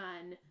shit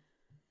on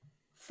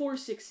for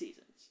 6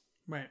 seasons.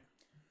 Right.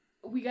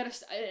 We gotta...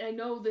 I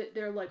know that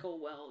they're like, oh,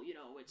 well, you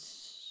know,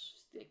 it's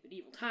like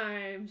medieval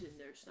times, and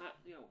there's not,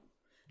 you know,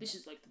 this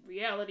is like the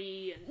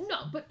reality, and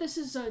no, but this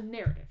is a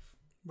narrative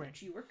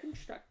that you are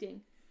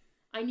constructing.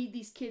 I need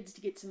these kids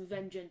to get some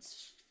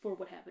vengeance for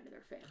what happened to their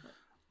family.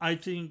 I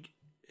think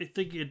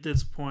at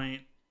this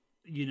point,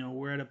 you know,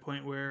 we're at a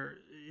point where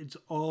it's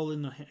all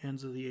in the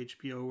hands of the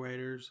HBO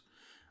writers.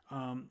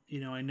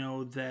 You know, I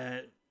know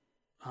that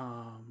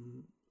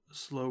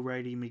Slow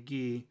Righty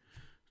McGee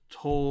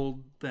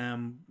told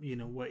them, you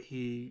know, what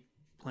he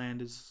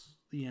planned as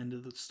the end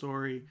of the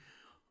story.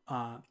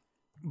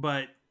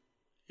 But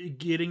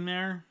getting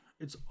there,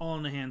 it's all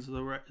in the hands of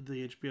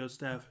the HBO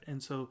staff.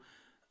 And so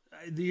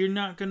you're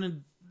not going to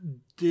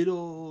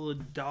diddle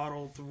and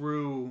dawdle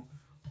through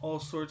all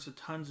sorts of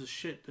tons of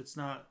shit that's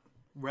not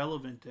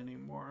relevant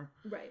anymore.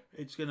 Right.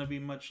 It's going to be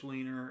much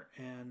leaner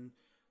and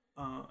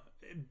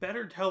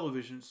better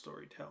television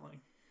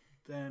storytelling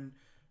than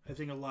I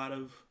think a lot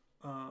of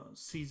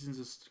seasons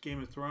of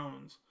Game of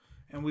Thrones,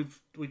 and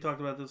we talked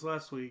about this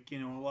last week. You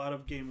know, a lot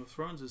of Game of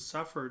Thrones has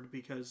suffered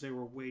because they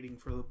were waiting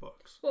for the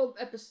books. Well,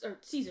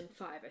 season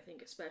 5, I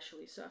think,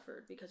 especially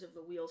suffered because of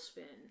the wheel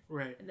spin,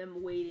 right? And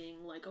them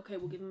waiting, like, okay,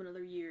 we'll give them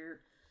another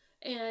year,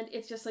 and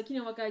it's just like, you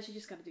know what, guys, you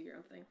just got to do your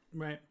own thing,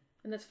 right?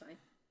 And that's fine.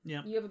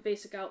 Yeah. You have a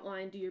basic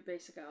outline, do your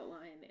basic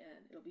outline,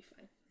 and it'll be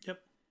fine.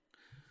 Yep.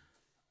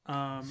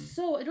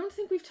 So I don't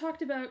think we've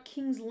talked about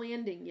King's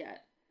Landing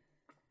yet.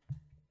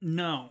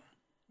 No,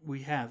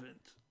 we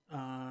haven't.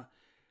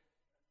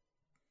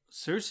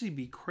 Cersei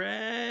be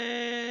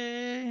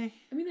cray.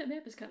 I mean, that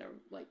map is kind of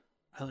like...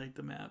 I like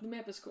the map. The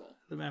map is cool.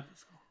 The map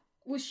is cool.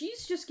 Well,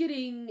 she's just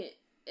getting...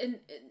 And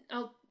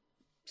I'll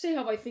say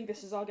how I think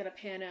this is all going to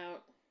pan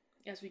out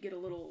as we get a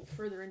little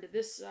further into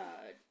this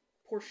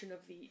portion of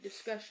the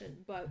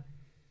discussion. But...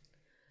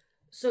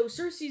 So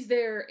Cersei's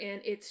there,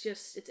 and it's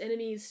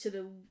enemies to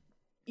the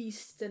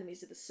east, enemies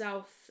to the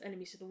south,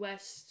 enemies to the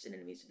west, and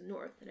enemies to the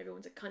north. And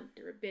everyone's a cunt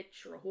or a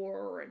bitch or a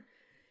whore, and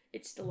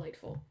it's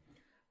delightful.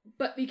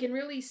 But we can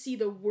really see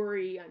the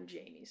worry on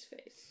Jaime's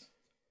face.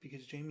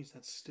 Because Jaime's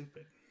not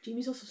stupid.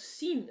 Jaime's also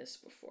seen this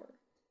before.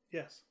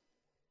 Yes.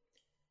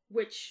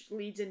 Which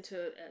leads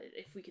into,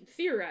 if we can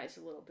theorize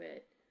a little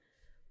bit,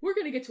 we're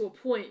going to get to a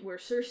point where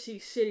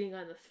Cersei's sitting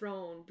on the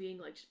throne being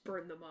like, just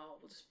burn them all.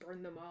 We'll just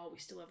burn them all. We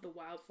still have the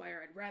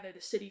wildfire. I'd rather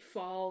the city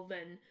fall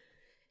than,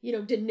 you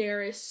know,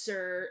 Daenerys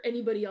or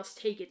anybody else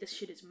take it. This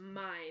shit is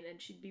mine.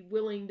 And she'd be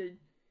willing to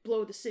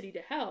blow the city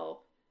to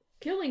hell,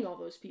 killing all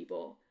those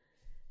people.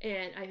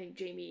 And I think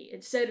Jaime,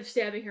 instead of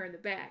stabbing her in the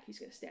back, he's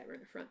going to stab her in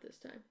the front this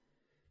time.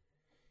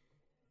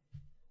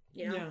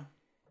 You know? Yeah.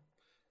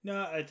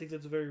 No, I think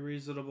that's very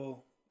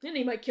reasonable. And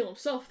he might kill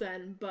himself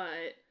then,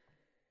 but,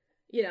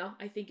 you know,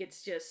 I think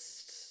it's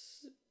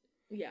just,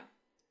 yeah.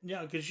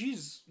 Yeah, because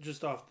she's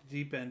just off the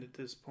deep end at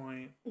this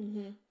point.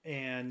 Mm-hmm.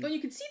 And... Well, you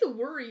can see the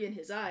worry in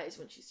his eyes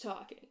when she's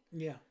talking.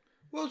 Yeah.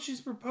 Well,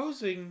 she's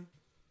proposing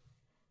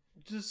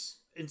just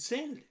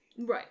insanity.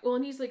 Right. Well,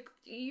 and he's like,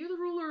 you're the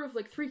ruler of,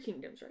 like, 3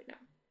 kingdoms right now.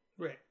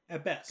 Right.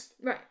 At best.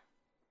 Right.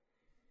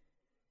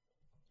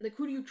 Like,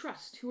 who do you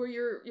trust? Who are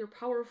your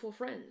powerful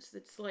friends?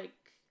 That's like...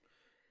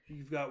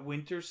 You've got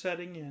winter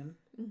setting in.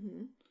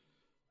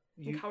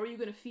 Mm-hmm. How are you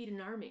going to feed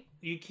an army?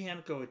 You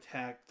can't go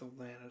attack the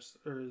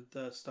Lannisters or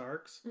the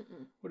Starks.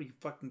 Mm-mm. What are you,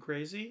 fucking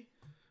crazy?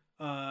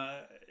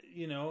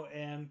 You know,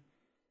 and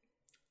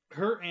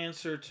her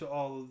answer to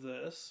all of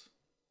this...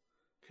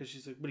 Because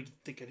she's like, what do you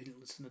think? I didn't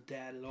listen to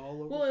Dad at all?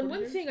 Well, and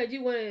one thing I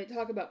do want to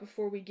talk about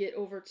before we get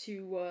over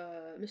to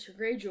Mr.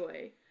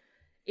 Greyjoy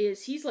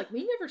is he's like,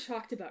 we never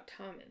talked about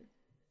Tommen.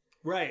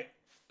 Right.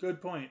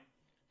 Good point.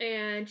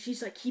 And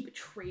she's like, he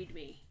betrayed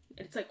me.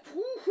 And it's like,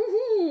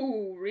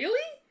 whoo, really?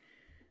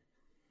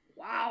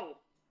 Wow.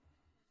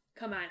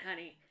 Come on,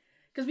 honey.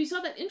 Because we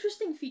saw that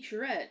interesting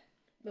featurette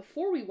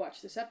before we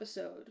watched this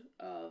episode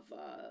of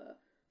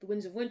The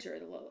Winds of Winter,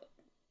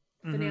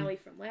 the finale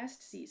from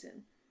last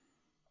season.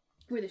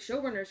 Where the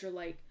showrunners are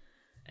like,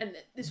 and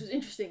this was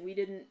interesting, we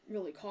didn't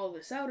really call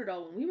this out at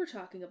all when we were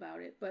talking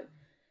about it, but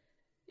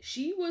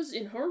she was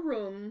in her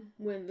room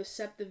when the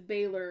Sept of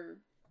Baelor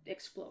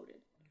exploded.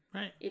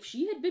 Right. If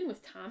she had been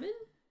with Tommen,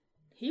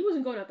 he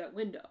wasn't going out that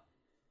window.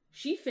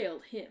 She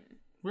failed him.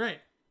 Right.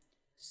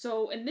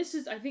 So, and this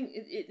is, I think,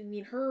 I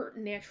mean, her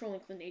natural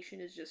inclination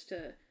is just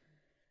to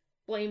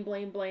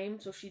blame,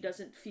 so she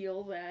doesn't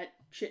feel that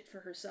shit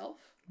for herself.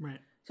 Right.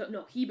 So,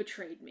 no, he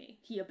betrayed me.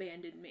 He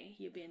abandoned me.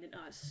 He abandoned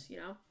us, you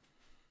know?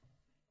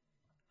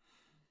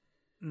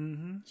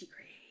 Mm-hmm. She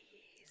crazy.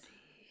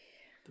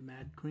 The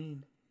Mad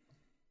Queen.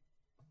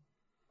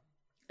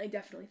 I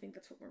definitely think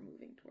that's what we're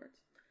moving towards.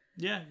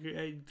 Yeah,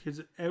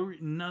 because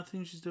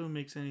nothing she's doing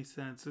makes any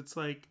sense. It's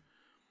like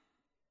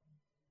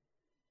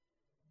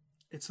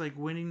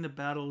winning the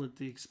battle at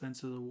the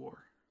expense of the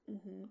war.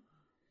 Mm-hmm.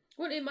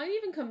 Well, it might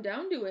even come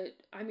down to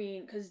it. I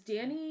mean, because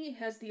Dany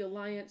has the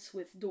alliance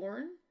with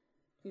Dorne,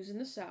 who's in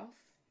the south,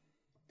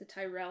 the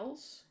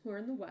Tyrells, who are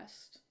in the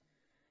west,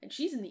 and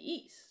she's in the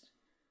east.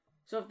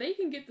 So if they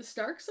can get the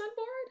Starks on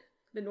board,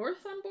 the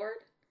North on board,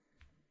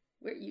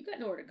 you got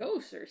nowhere to go,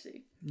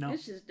 Cersei. No.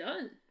 It's just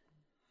done.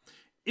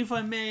 If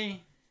I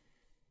may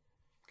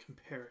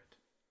compare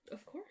it.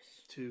 Of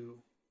course. To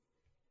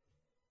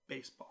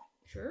baseball.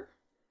 Sure.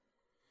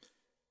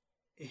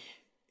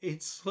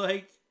 It's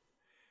like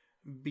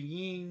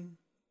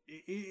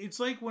it's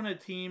like when a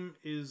team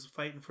is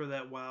fighting for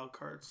that wild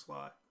card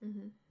slot,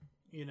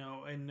 you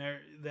know, and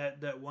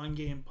that one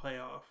game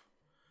playoff,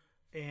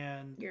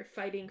 and you're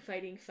fighting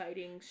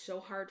so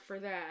hard for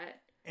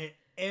that, and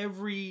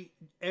every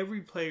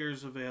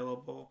player's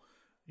available.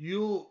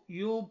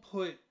 You'll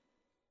put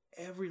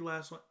every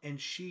last one,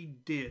 and she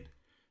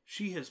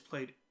has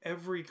played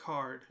every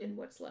card in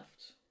what's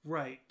left.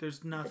 Right,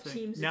 there's nothing. The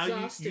team's now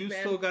exhausted, you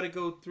man. Still got to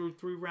go through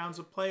 3 rounds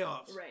of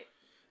playoffs. Right.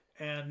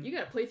 And you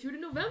got to play through to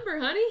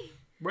November, honey.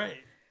 Right.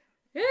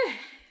 Yeah.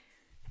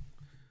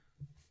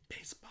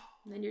 Baseball.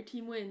 And then your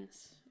team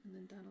wins. And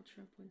then Donald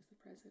Trump wins the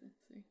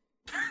presidency.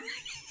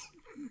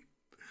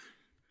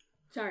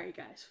 Sorry,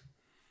 guys.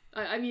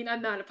 I mean,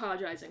 I'm not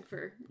apologizing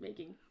for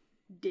making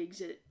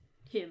digs at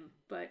him,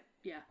 but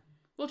yeah.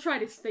 We'll try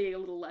to stay a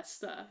little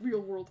less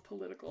real-world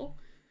political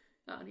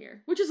on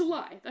here. Which is a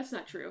lie. That's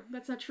not true.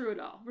 That's not true at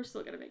all. We're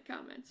still gonna make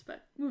comments,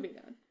 but moving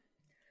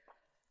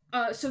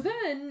on. So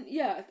then,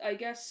 yeah, I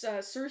guess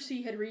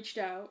Cersei had reached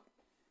out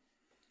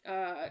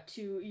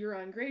to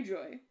Euron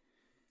Greyjoy,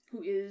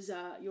 who is,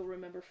 you'll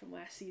remember from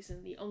last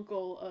season, the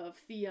uncle of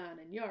Theon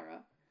and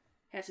Yara,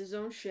 has his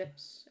own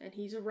ships, and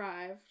he's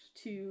arrived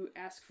to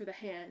ask for the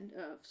hand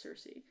of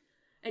Cersei.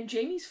 And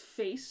Jaime's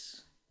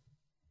face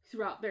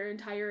throughout their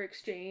entire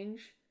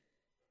exchange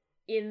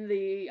in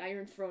the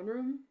Iron Throne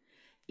Room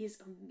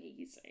is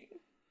amazing.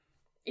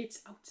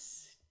 It's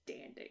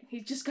outstanding.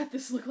 He's just got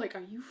this look like,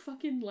 are you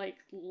fucking, like,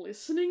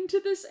 listening to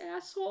this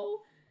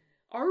asshole?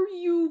 Are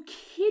you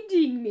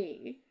kidding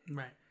me?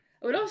 Right.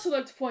 I would also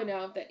like to point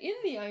out that in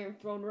the Iron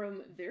Throne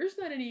Room, there's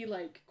not any,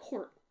 like,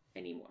 court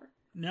anymore.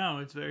 No,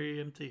 it's very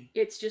empty.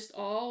 It's just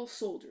all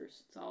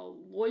soldiers. It's all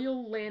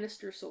loyal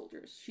Lannister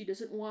soldiers.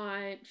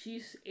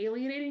 She's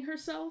alienating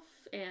herself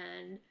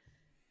and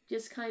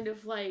just kind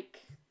of, like,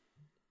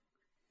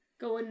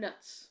 going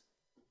nuts.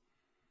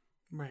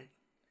 Right.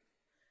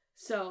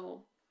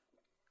 So,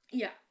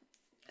 yeah.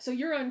 So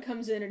Euron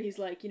comes in and he's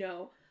like,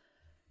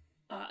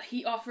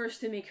 he offers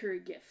to make her a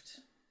gift.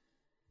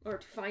 Or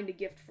to find a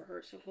gift for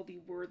her so he'll be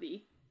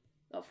worthy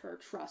of her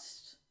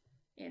trust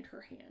and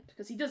her hand.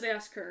 Because he does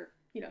ask her,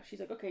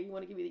 she's like, okay, you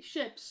want to give me these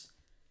ships?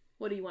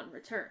 What do you want in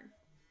return?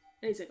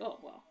 And he's like, oh,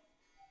 well,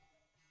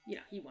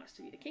 he wants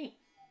to be the king.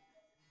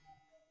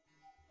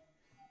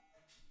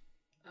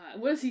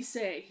 What does he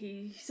say?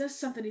 He says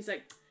something, he's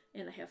like,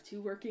 and I have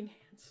 2 working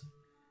hands.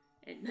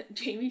 And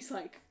Jaime's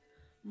like,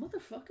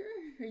 motherfucker,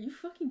 are you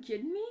fucking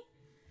kidding me?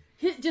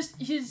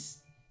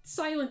 His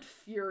silent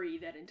fury,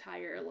 that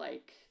entire,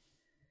 like...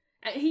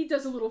 He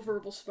does a little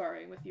verbal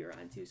sparring with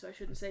Euron, too, so I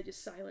shouldn't say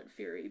just silent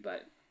fury,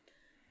 but...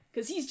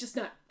 Because he's just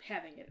not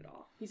having it at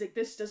all. He's like,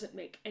 this doesn't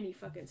make any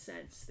fucking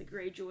sense. The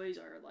Greyjoys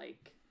are,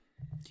 like...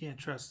 Can't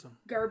trust them.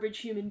 Garbage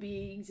human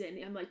beings, and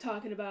I'm, like,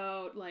 talking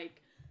about,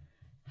 like,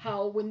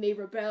 how when they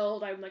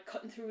rebelled, I'm, like,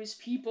 cutting through his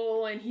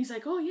people, and he's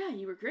like, oh, yeah,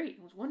 you were great.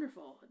 It was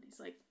wonderful. And he's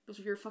like, those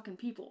were your fucking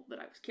people that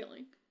I was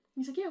killing.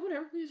 He's like, yeah,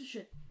 whatever. Who gives a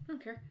shit? I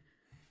don't care.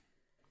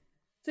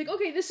 It's like,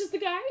 okay, this is the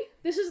guy.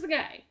 This is the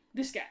guy.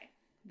 This guy.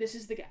 This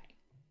is the guy.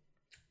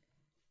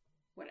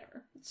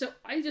 Whatever. So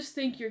I just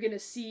think you're gonna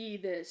see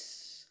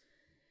this.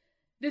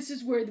 This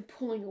is where the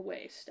pulling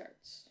away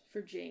starts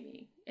for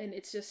Jaime, and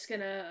it's just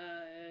gonna.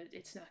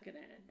 It's not gonna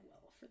end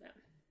well for them.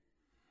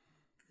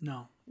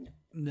 No,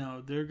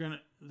 they're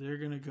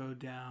gonna go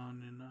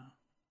down, and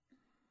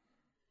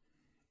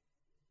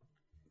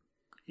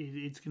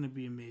it's gonna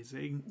be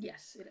amazing.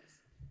 Yes, it is.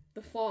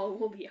 The fall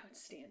will be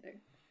outstanding.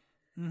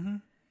 Mm-hmm.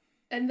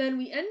 And then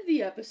we end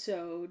the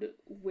episode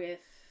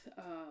with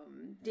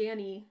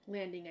Dany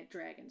landing at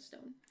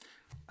Dragonstone.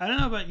 I don't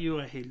know about you,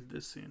 I hated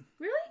this scene.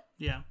 Really?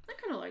 Yeah. I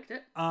kind of liked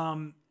it.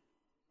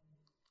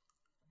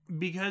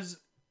 Because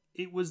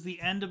it was the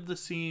end of the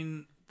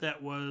scene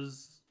that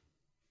was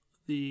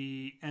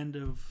the end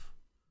of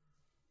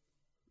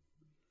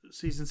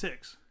season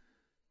 6.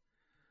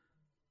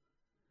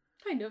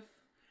 Kind of.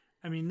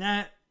 I mean,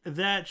 that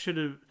should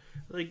have,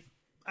 like,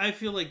 I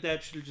feel like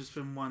that should have just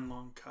been one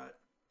long cut.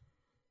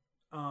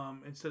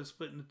 Instead of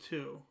splitting the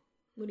 2.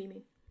 What do you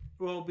mean?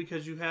 Well,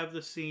 because you have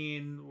the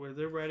scene where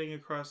they're riding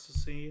across the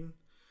scene.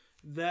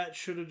 That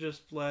should have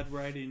just bled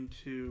right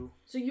into...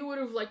 So you would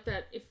have liked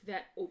that if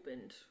that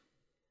opened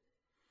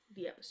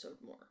the episode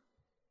more?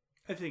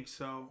 I think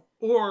so.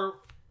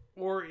 Or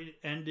it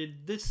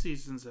ended this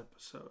season's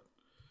episode.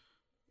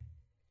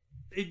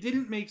 It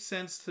didn't make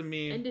sense to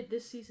me. Ended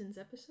this season's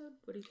episode?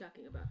 What are you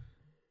talking about?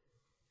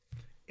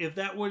 If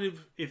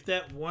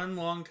that one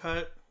long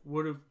cut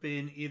would have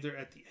been either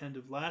at the end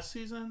of last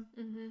season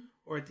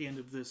or at the end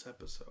of this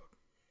episode.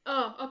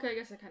 Oh, okay, I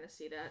guess I kind of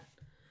see that.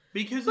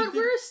 But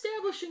we're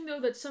establishing, though,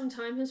 that some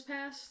time has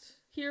passed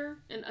here.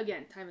 And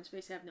again, time and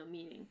space have no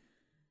meaning.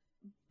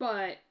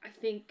 But I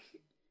think...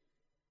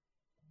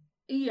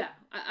 Yeah,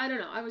 I don't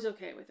know. I was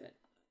okay with it.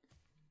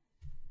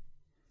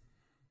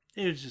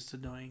 It was just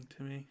annoying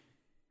to me.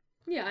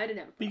 Yeah, I didn't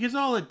have a problem. Because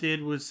all it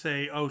did was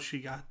say, oh, she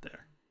got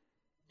there.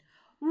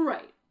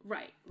 Right.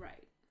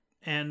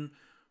 And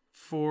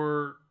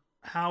for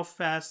how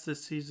fast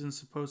this season's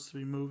supposed to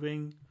be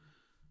moving,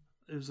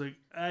 it was like,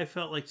 I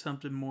felt like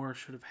something more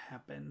should have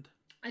happened.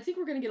 I think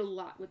we're going to get a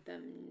lot with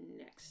them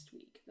next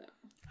week, though.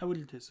 I would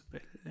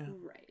anticipate it, yeah.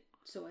 Right.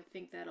 So I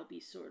think that'll be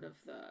sort of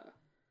the...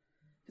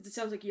 Because it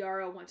sounds like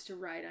Yara wants to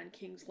ride on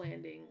King's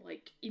Landing,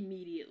 like,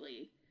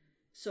 immediately.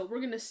 So we're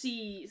going to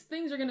see...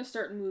 Things are going to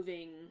start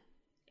moving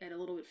at a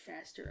little bit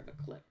faster of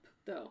a clip,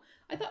 though.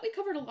 I thought we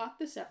covered a lot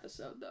this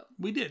episode, though.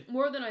 We did.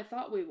 More than I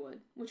thought we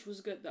would, which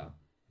was good, though.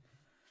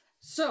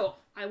 So,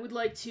 I would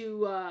like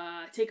to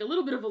take a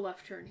little bit of a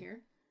left turn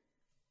here.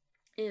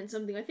 And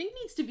something I think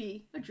needs to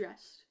be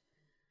addressed.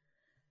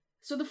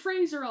 So the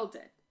Freys are all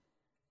dead.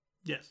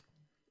 Yes.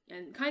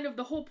 And kind of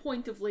the whole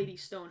point of Lady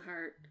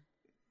Stoneheart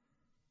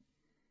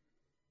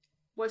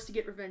was to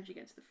get revenge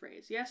against the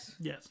Freys, yes?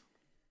 Yes.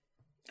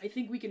 I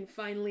think we can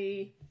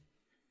finally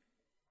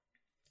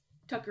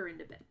tuck her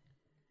into bed.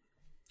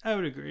 I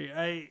would agree.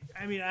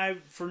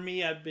 For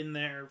me, I've been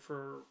there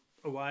for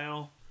a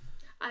while.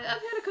 I've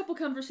had a couple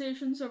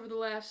conversations over the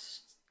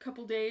last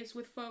couple days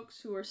with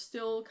folks who are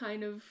still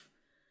kind of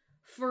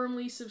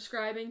firmly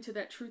subscribing to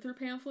that truther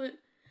pamphlet,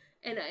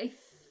 and I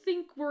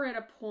think we're at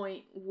a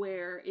point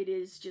where it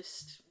is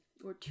just,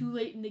 we're too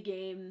late in the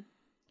game.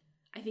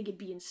 I think it'd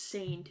be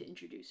insane to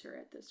introduce her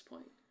at this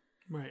point.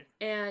 Right.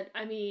 And,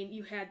 I mean,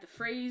 you had the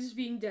Freys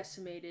being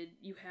decimated,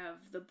 you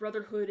have the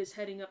Brotherhood is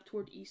heading up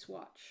toward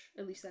Eastwatch.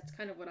 At least that's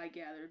kind of what I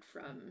gathered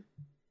from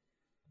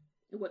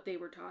what they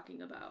were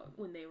talking about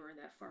when they were in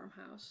that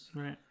farmhouse.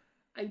 Right.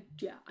 I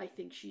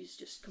think she's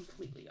just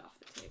completely off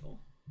the table.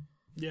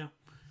 Yeah.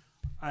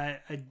 I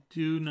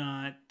do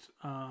not,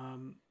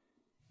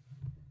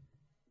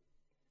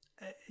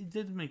 it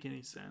didn't make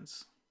any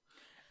sense.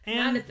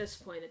 Not at this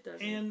point, it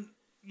doesn't. And,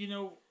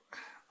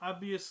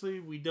 obviously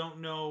we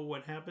don't know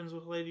what happens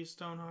with Lady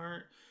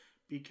Stoneheart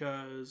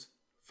because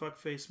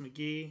Fuckface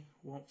McGee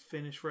won't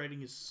finish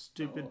writing his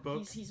stupid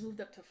book. He's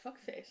moved up to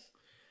Fuckface.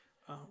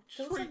 Oh,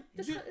 how do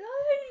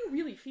you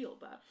really feel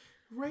about it?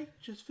 Right,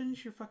 just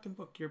finish your fucking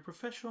book. You're a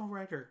professional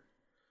writer.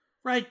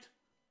 Right.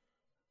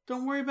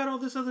 Don't worry about all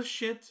this other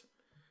shit.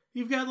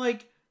 You've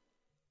got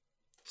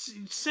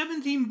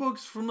 17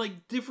 books from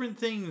different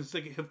things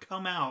that have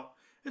come out.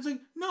 It's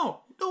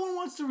no one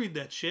wants to read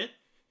that shit.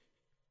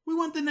 We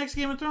want the next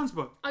Game of Thrones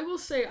book. I will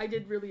say I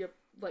did really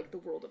like The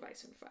World of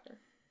Ice and Fire.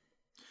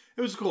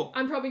 It was cool.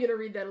 I'm probably going to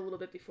read that a little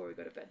bit before we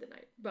go to bed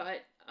tonight.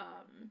 But,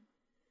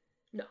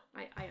 no,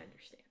 I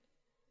understand.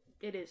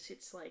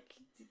 It's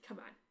come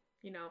on,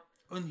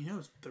 And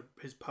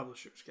his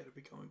publisher's got to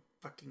be going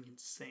fucking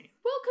insane.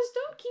 Well, because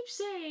don't keep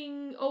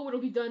saying, it'll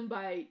be done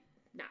by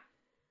now.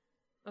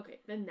 Okay,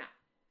 then now.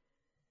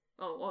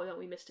 Oh, no,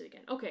 we missed it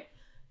again. Okay,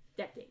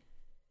 that date.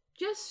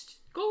 Just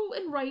go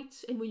and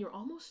write, and when you're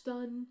almost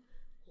done,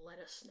 let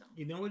us know.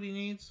 You know what he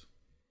needs?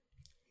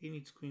 He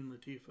needs Queen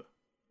Latifah.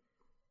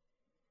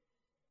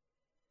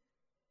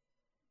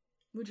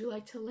 Would you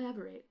like to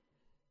elaborate?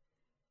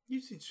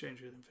 You've seen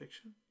Stranger Than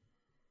Fiction.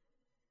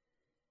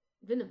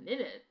 Been a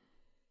minute.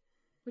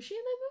 Was she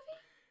in that movie?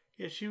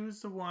 Yeah, she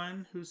was the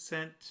one who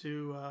sent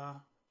to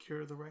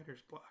cure the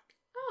writer's block.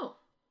 Oh.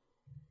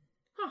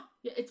 Huh.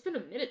 Yeah, it's been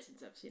a minute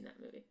since I've seen that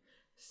movie.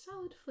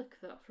 Solid flick,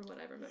 though, from what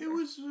I remember. It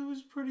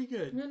was pretty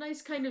good. A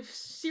nice kind of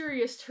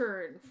serious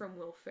turn from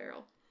Will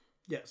Ferrell.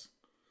 Yes.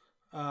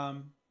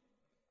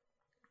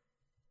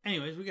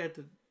 Anyways, we got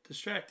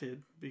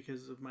distracted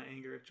because of my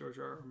anger at George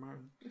R. R.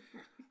 Martin.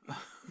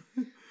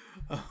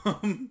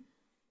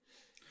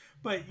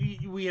 But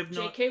we have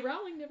not... J.K.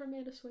 Rowling never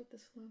made us wait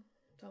this long.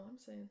 That's all I'm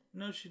saying.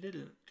 No, she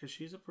didn't, because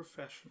she's a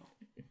professional.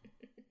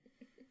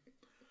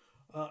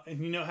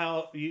 And you know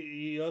how...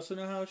 You also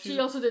know how she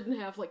also didn't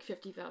have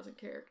 50,000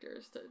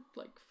 characters to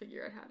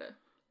figure out how to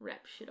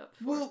wrap shit up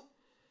for. Well,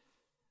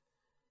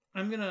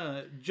 I'm going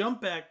to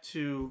jump back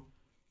to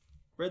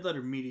Red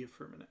Letter Media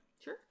for a minute.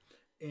 Sure.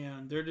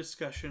 And their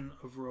discussion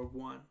of Rogue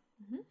One.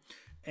 Mm-hmm.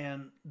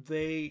 And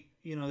they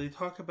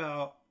talk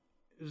about...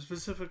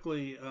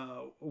 Specifically,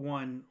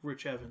 one,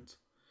 Rich Evans,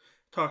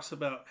 talks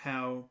about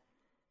how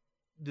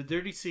the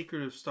dirty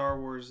secret of Star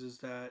Wars is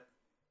that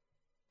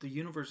the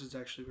universe is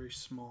actually very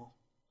small.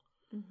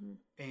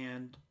 Mm-hmm.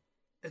 And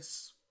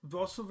it's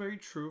also very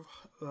true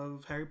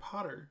of Harry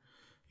Potter.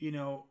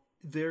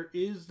 There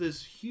is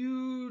this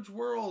huge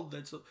world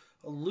that's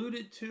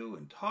alluded to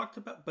and talked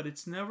about, but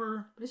it's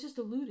never... But it's just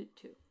alluded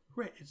to.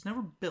 Right, it's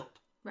never built.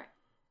 Right.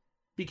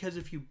 Because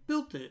if you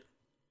built it,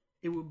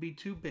 it would be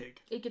too big.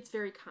 It gets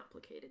very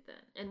complicated then.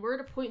 And we're at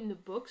a point in the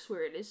books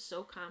where it is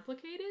so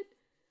complicated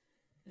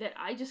that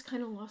I just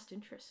kind of lost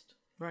interest.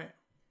 Right.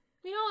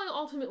 I'll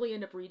ultimately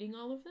end up reading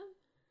all of them.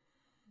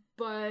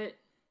 But...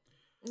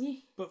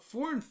 But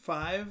 4 and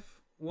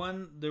 5,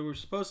 there was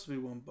supposed to be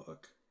one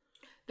book.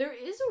 There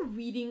is a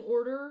reading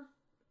order.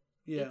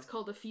 Yeah. It's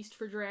called A Feast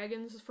for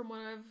Dragons, from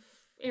what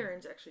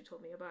Aaron's actually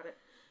told me about it.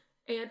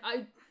 And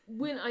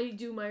when I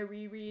do my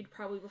reread,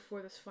 probably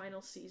before this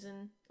final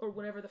season, or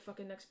whenever the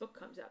fucking next book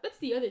comes out, that's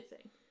the other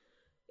thing.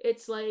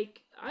 It's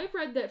I've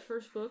read that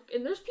first book,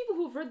 and there's people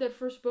who've read that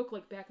first book,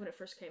 back when it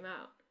first came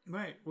out.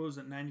 Right. What was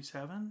it,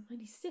 97?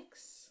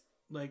 96.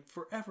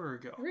 Forever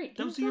ago. Right.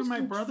 That was the year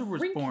my brother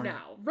was born.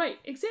 Now. Right,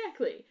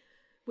 exactly.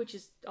 Which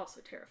is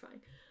also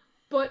terrifying.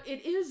 But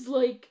it is,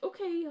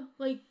 okay,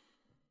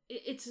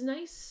 it's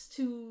nice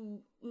to...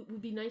 It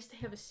would be nice to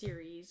have a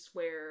series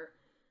where...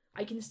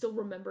 I can still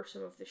remember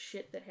some of the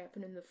shit that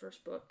happened in the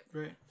first book.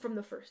 Right. From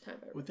the first time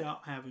I read it.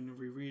 Without having to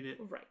reread it.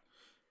 Right.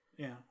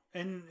 Yeah.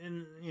 And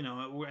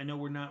I know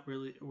we're not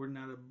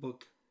a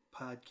book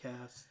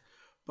podcast,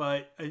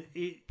 but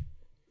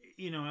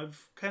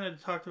I've kind of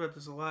talked about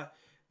this a lot.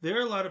 There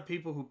are a lot of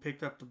people who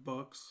picked up the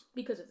books.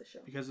 Because of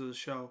the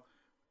show.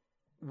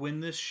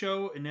 When this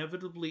show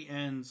inevitably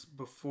ends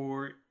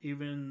before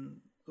even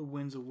the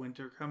Winds of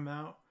Winter come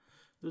out,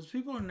 those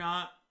people are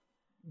not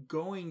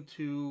going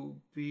to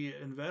be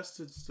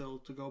invested still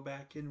to go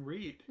back and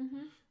read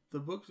the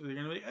books. They're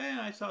going to be,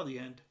 I saw the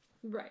end.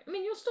 Right. I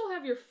mean, you'll still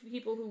have your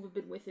people who have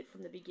been with it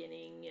from the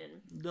beginning,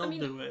 and they'll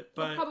do it.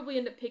 But we'll probably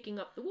end up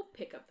we'll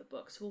pick up the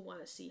books. We'll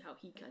want to see how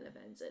he kind of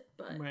ends it.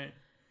 But right.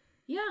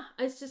 Yeah,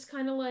 it's just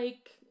kind of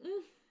like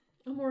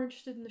I'm more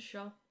interested in the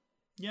show.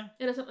 Yeah.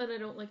 And it's something I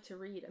don't like to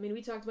read. I mean,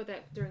 we talked about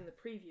that during the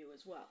preview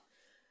as well.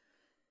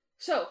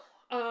 So,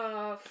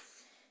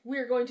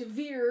 we're going to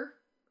veer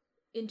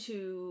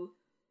into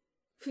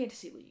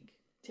Fantasy League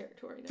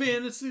territory now.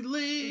 Fantasy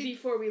League!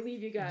 Before we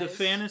leave you guys. The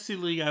Fantasy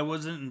League I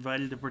wasn't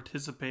invited to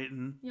participate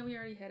in. Yeah, we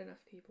already had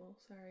enough people.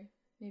 Sorry.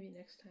 Maybe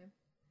next time.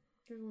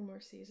 There's one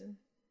more season.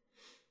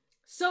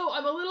 So,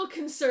 I'm a little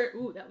concerned.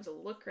 Ooh, that was a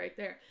look right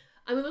there.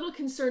 I'm a little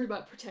concerned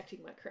about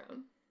protecting my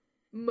crown.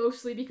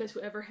 Mostly because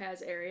whoever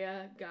has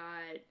Arya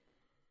got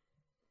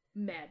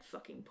mad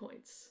fucking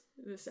points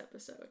this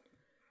episode.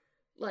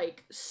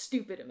 Like,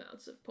 stupid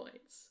amounts of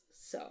points.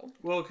 So.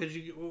 Well,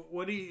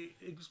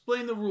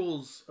 explain the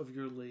rules of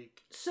your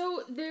league.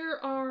 So,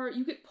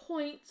 you get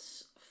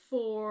points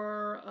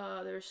for,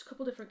 there's a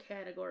couple different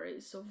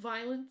categories. So,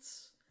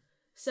 violence,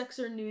 sex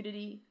or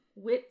nudity,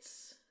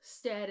 wits,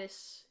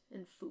 status,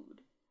 and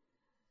food.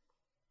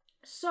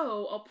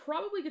 So, I'll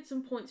probably get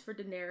some points for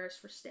Daenerys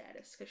for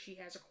status, because she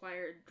has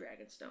acquired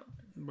Dragonstone.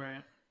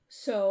 Right.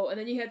 So, and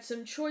then you had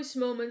some choice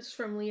moments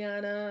from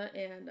Lyanna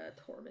and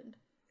Tormund.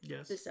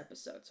 Yes. This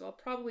episode. So, I'll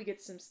probably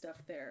get some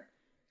stuff there.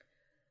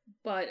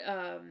 But,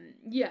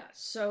 yeah,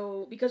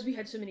 so, because we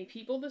had so many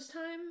people this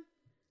time,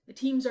 the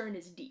teams aren't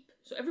as deep.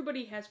 So,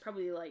 everybody has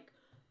probably,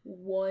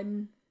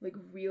 one,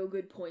 real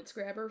good points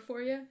grabber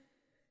for you.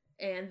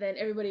 And then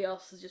everybody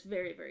else is just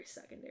very, very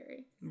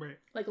secondary. Right.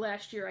 Like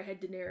last year, I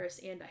had Daenerys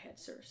and I had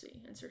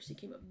Cersei. And Cersei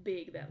came up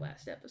big that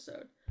last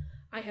episode.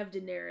 I have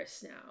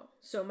Daenerys now.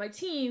 So my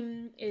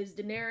team is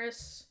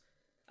Daenerys,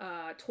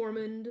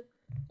 Tormund,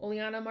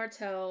 Olenna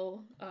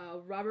Martell,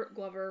 Robert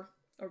Glover,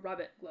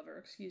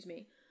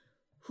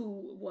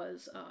 who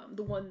was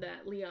the one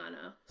that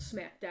Lyanna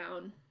smacked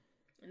down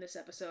in this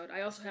episode.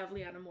 I also have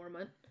Lyanna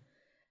Mormont.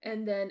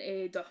 And then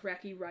a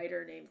Dothraki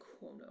rider named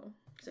Quono.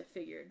 Because I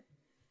figured,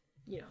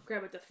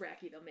 grab a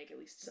Dothraki, they'll make at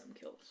least some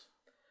kills.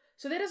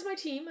 So that is my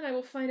team, and I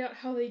will find out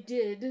how they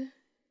did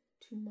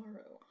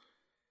tomorrow.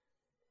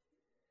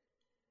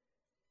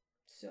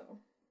 So,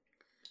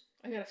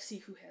 I gotta see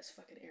who has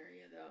fucking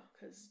Arya, though,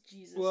 because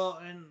Jesus.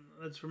 Well, and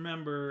let's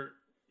remember,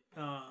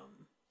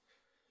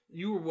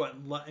 you were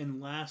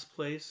in last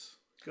place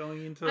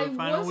going into the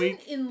final week? I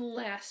wasn't in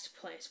last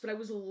place, but I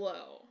was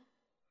low.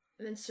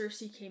 And then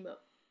Cersei came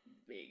up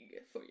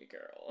big for you,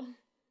 girl.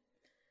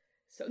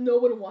 So no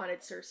one wanted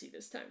Cersei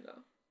this time,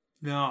 though.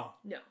 No.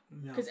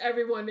 Because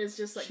everyone is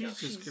just like, she's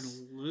just going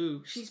to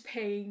lose. She's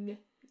paying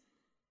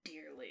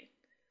dearly.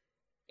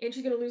 And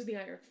she's going to lose the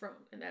Iron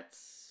Throne. And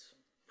that's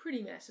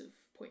pretty massive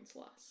points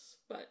loss.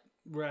 But.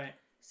 Right.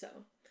 So,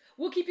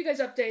 we'll keep you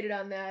guys updated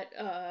on that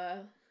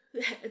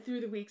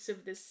through the weeks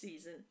of this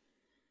season.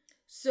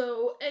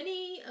 So,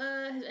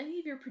 has any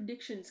of your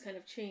predictions kind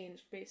of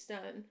changed based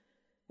on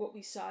what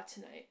we saw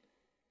tonight?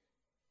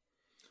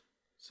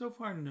 So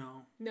far,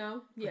 no.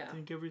 No? Yeah. I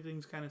think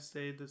everything's kind of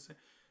stayed the same.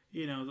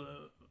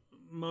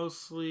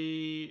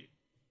 Mostly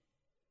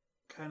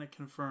kind of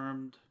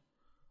confirmed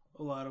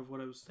a lot of what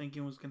I was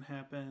thinking was going to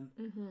happen.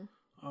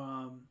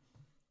 Mm-hmm.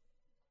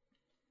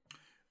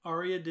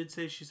 Arya did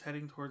say she's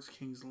heading towards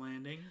King's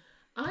Landing.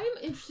 I'm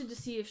interested to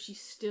see if she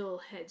still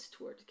heads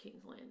towards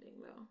King's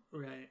Landing, though.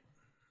 Right.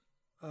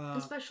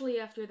 Especially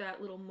after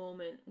that little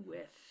moment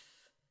with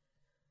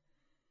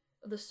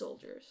the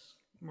soldiers.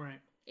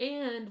 Right.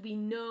 And we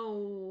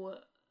know,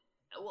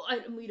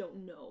 we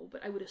don't know,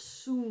 but I would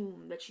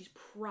assume that she's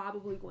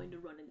probably going to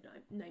run into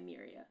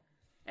Nymeria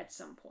at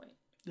some point.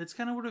 That's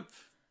kind of what it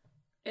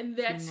and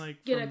that's seemed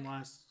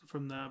like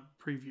from the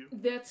preview.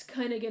 That's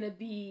kind of going to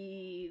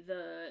be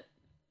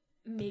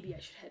maybe I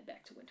should head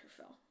back to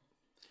Winterfell.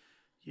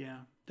 Yeah,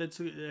 I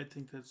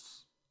think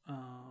that's a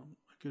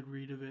good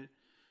read of it.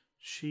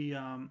 She,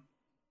 a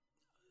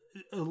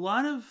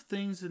lot of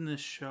things in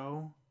this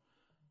show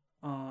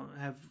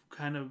have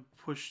kind of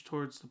pushed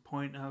towards the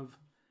point of,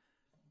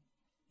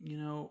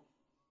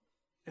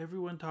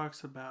 everyone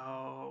talks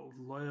about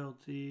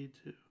loyalty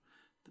to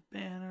the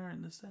banner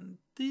and this, and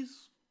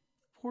these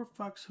poor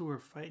fucks who are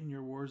fighting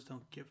your wars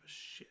don't give a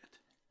shit.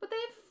 But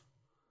they've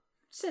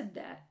said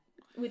that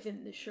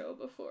within the show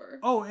before.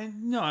 Oh,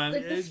 and no,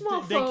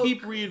 they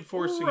keep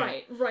reinforcing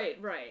it.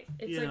 Right.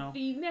 It's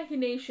the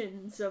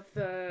machinations of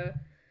the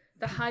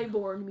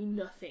highborn mean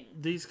nothing.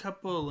 These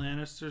couple of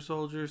Lannister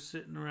soldiers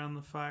sitting around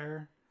the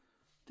fire,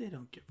 they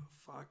don't give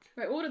a fuck.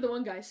 Right, what did the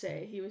one guy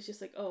say? He was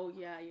just like, oh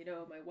yeah,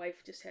 my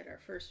wife just had our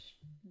first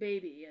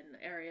baby, and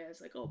Arya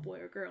is like, oh boy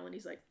or girl, and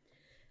he's like,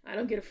 I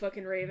don't get a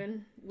fucking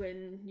raven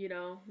when,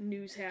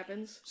 news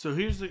happens. So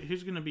here's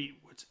going to be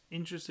what's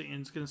interesting,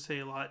 and it's going to say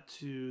a lot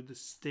to the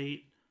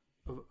state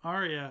of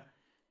Arya,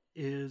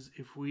 is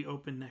if we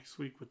open next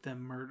week with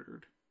them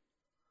murdered.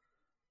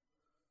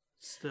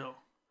 Still.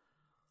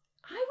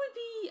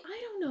 I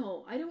don't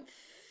know.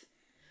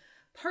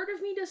 part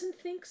of me doesn't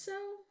think so.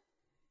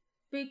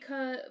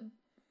 Because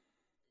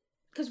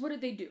what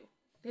did they do?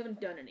 They haven't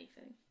done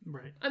anything.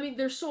 Right. I mean,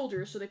 they're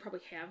soldiers, so they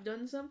probably have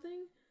done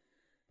something.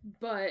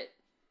 But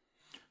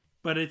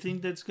I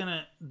think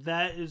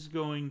that is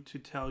going to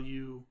tell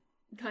you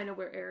kind of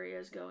where Arya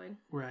is going.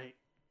 Right.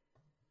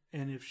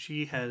 And if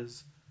she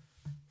has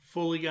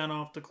fully gone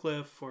off the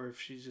cliff or if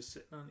she's just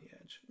sitting on the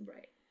edge.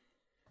 Right.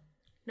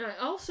 Now, I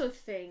also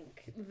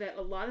think that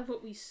a lot of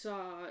what we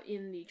saw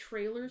in the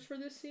trailers for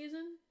this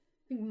season,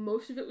 I think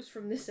most of it was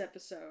from this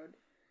episode.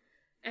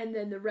 And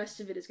then the rest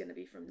of it is going to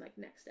be from, like,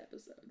 next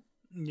episode.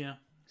 Yeah.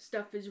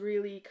 Stuff is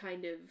really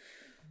kind of...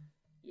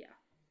 Yeah.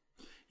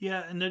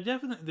 Yeah, and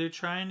they're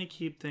trying to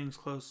keep things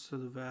close to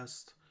the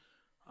vest.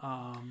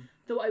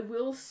 Though I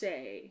will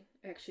say,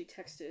 I actually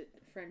texted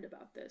a friend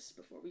about this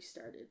before we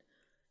started.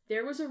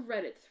 There was a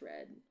Reddit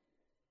thread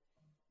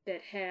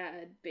that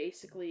had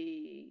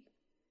basically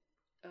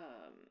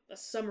a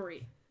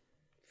summary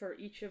for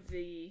each of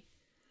the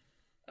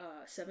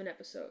 7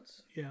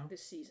 episodes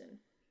this season.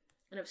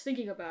 And I was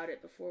thinking about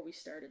it before we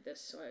started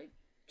this, so I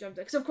jumped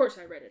on, because of course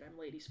I read it. I'm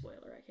Lady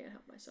Spoiler. I can't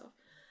help myself.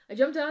 I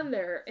jumped on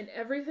there, and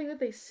everything that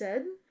they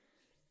said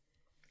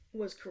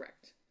was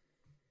correct.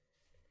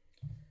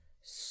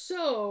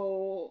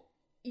 So,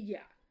 yeah.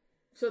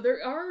 So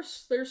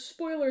there's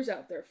spoilers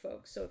out there,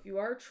 folks. So if you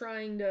are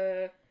trying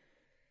to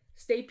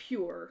stay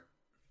pure,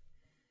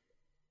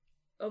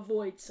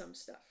 avoid some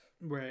stuff.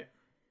 Right.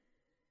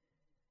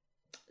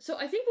 So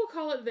I think we'll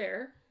call it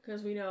there,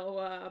 because we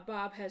know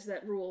Bob has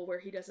that rule where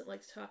he doesn't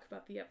like to talk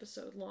about the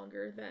episode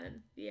longer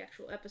than the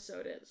actual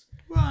episode is.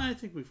 Well, I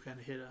think we've kind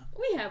of hit a...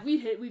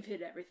 We've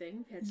hit everything.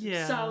 We've had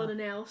some solid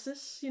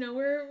analysis. You know,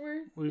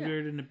 we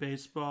veered into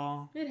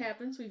baseball. It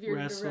happens. We veered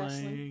into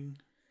wrestling.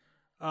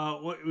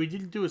 What we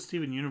didn't do a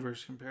Steven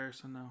Universe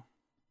comparison though.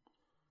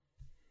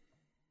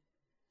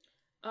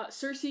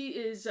 Cersei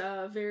is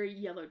very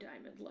Yellow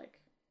Diamond like.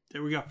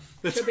 There we go.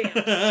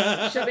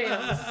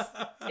 Shabams.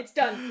 It's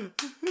done.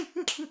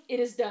 It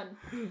is done.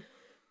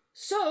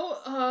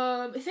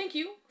 So, thank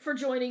you for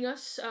joining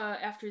us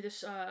after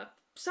this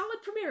solid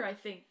premiere, I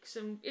think.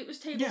 It was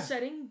table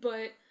setting,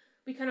 but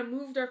we kind of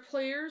moved our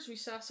players. We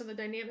saw some of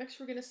the dynamics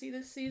we're going to see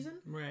this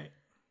season. Right.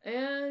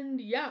 And,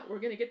 we're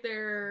going to get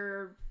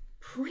there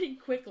pretty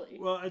quickly.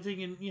 Well, I think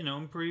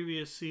in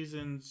previous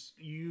seasons,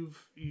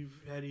 you've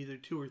had either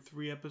 2 or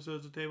 3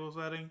 episodes of table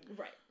setting.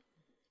 Right.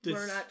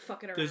 We're not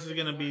fucking around. This is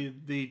going to be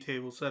the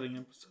table setting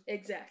episode.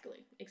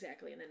 Exactly.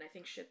 And then I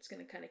think shit's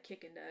going to kind of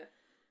kick into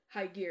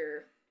high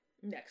gear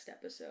next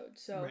episode.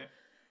 So,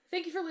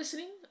 Thank you for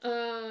listening.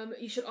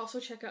 You should also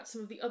check out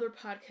some of the other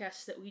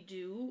podcasts that we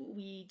do.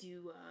 We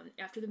do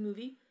After the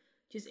Movie,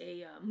 which is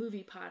a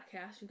movie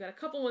podcast. We've got a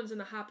couple ones in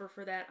the hopper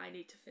for that. I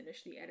need to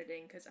finish the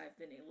editing because I've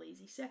been a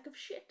lazy sack of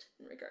shit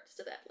in regards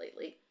to that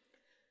lately.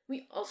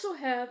 We also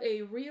have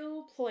a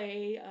real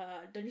play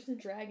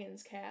Dungeons &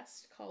 Dragons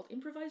cast called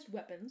Improvised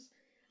Weapons.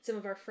 Some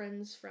of our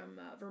friends from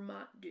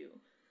Vermont do.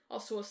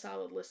 Also a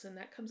solid listen.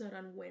 That comes out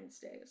on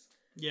Wednesdays.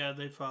 Yeah,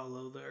 they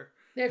follow there.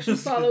 They actually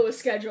follow a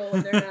schedule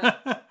and they're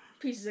not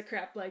pieces of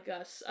crap like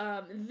us.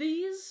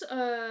 These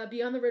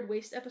Beyond the Red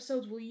Waste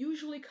episodes will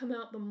usually come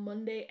out the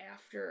Monday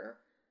after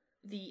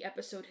the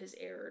episode has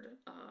aired.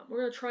 We're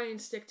going to try and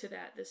stick to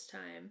that this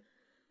time.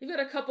 We've got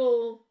a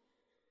couple...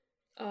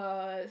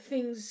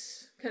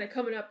 things kind of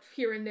coming up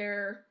here and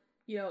there,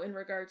 in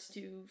regards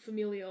to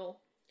familial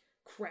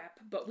crap,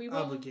 but we will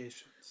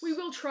obligations. We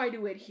will try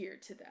to adhere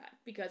to that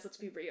because let's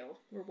be real,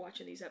 we're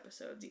watching these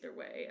episodes either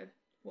way, and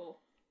we'll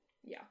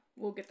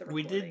get the recording.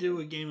 We did do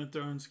a Game of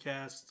Thrones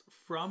cast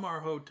from our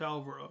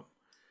hotel room.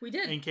 We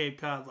did in Cape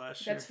Cod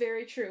last year. That's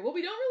very true. Well,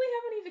 we don't really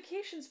have any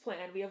vacations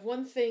planned. We have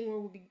one thing where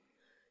we'll be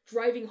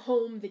driving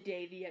home the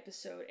day the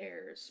episode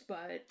airs,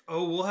 but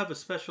we'll have a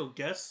special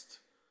guest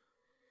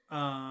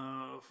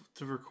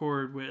to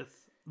record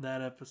with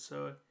that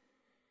episode.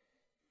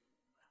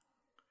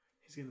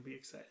 He's going to be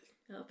excited.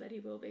 I'll bet he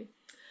will be.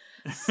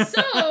 So,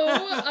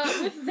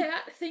 with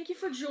that, thank you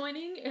for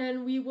joining,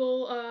 and we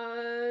will,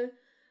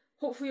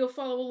 hopefully you'll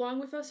follow along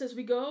with us as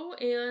we go,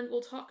 and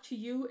we'll talk to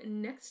you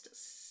next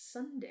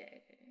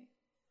Sunday.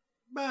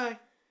 Bye.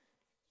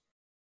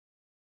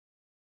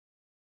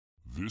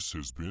 This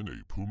has been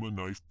a Puma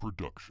Knife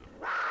production.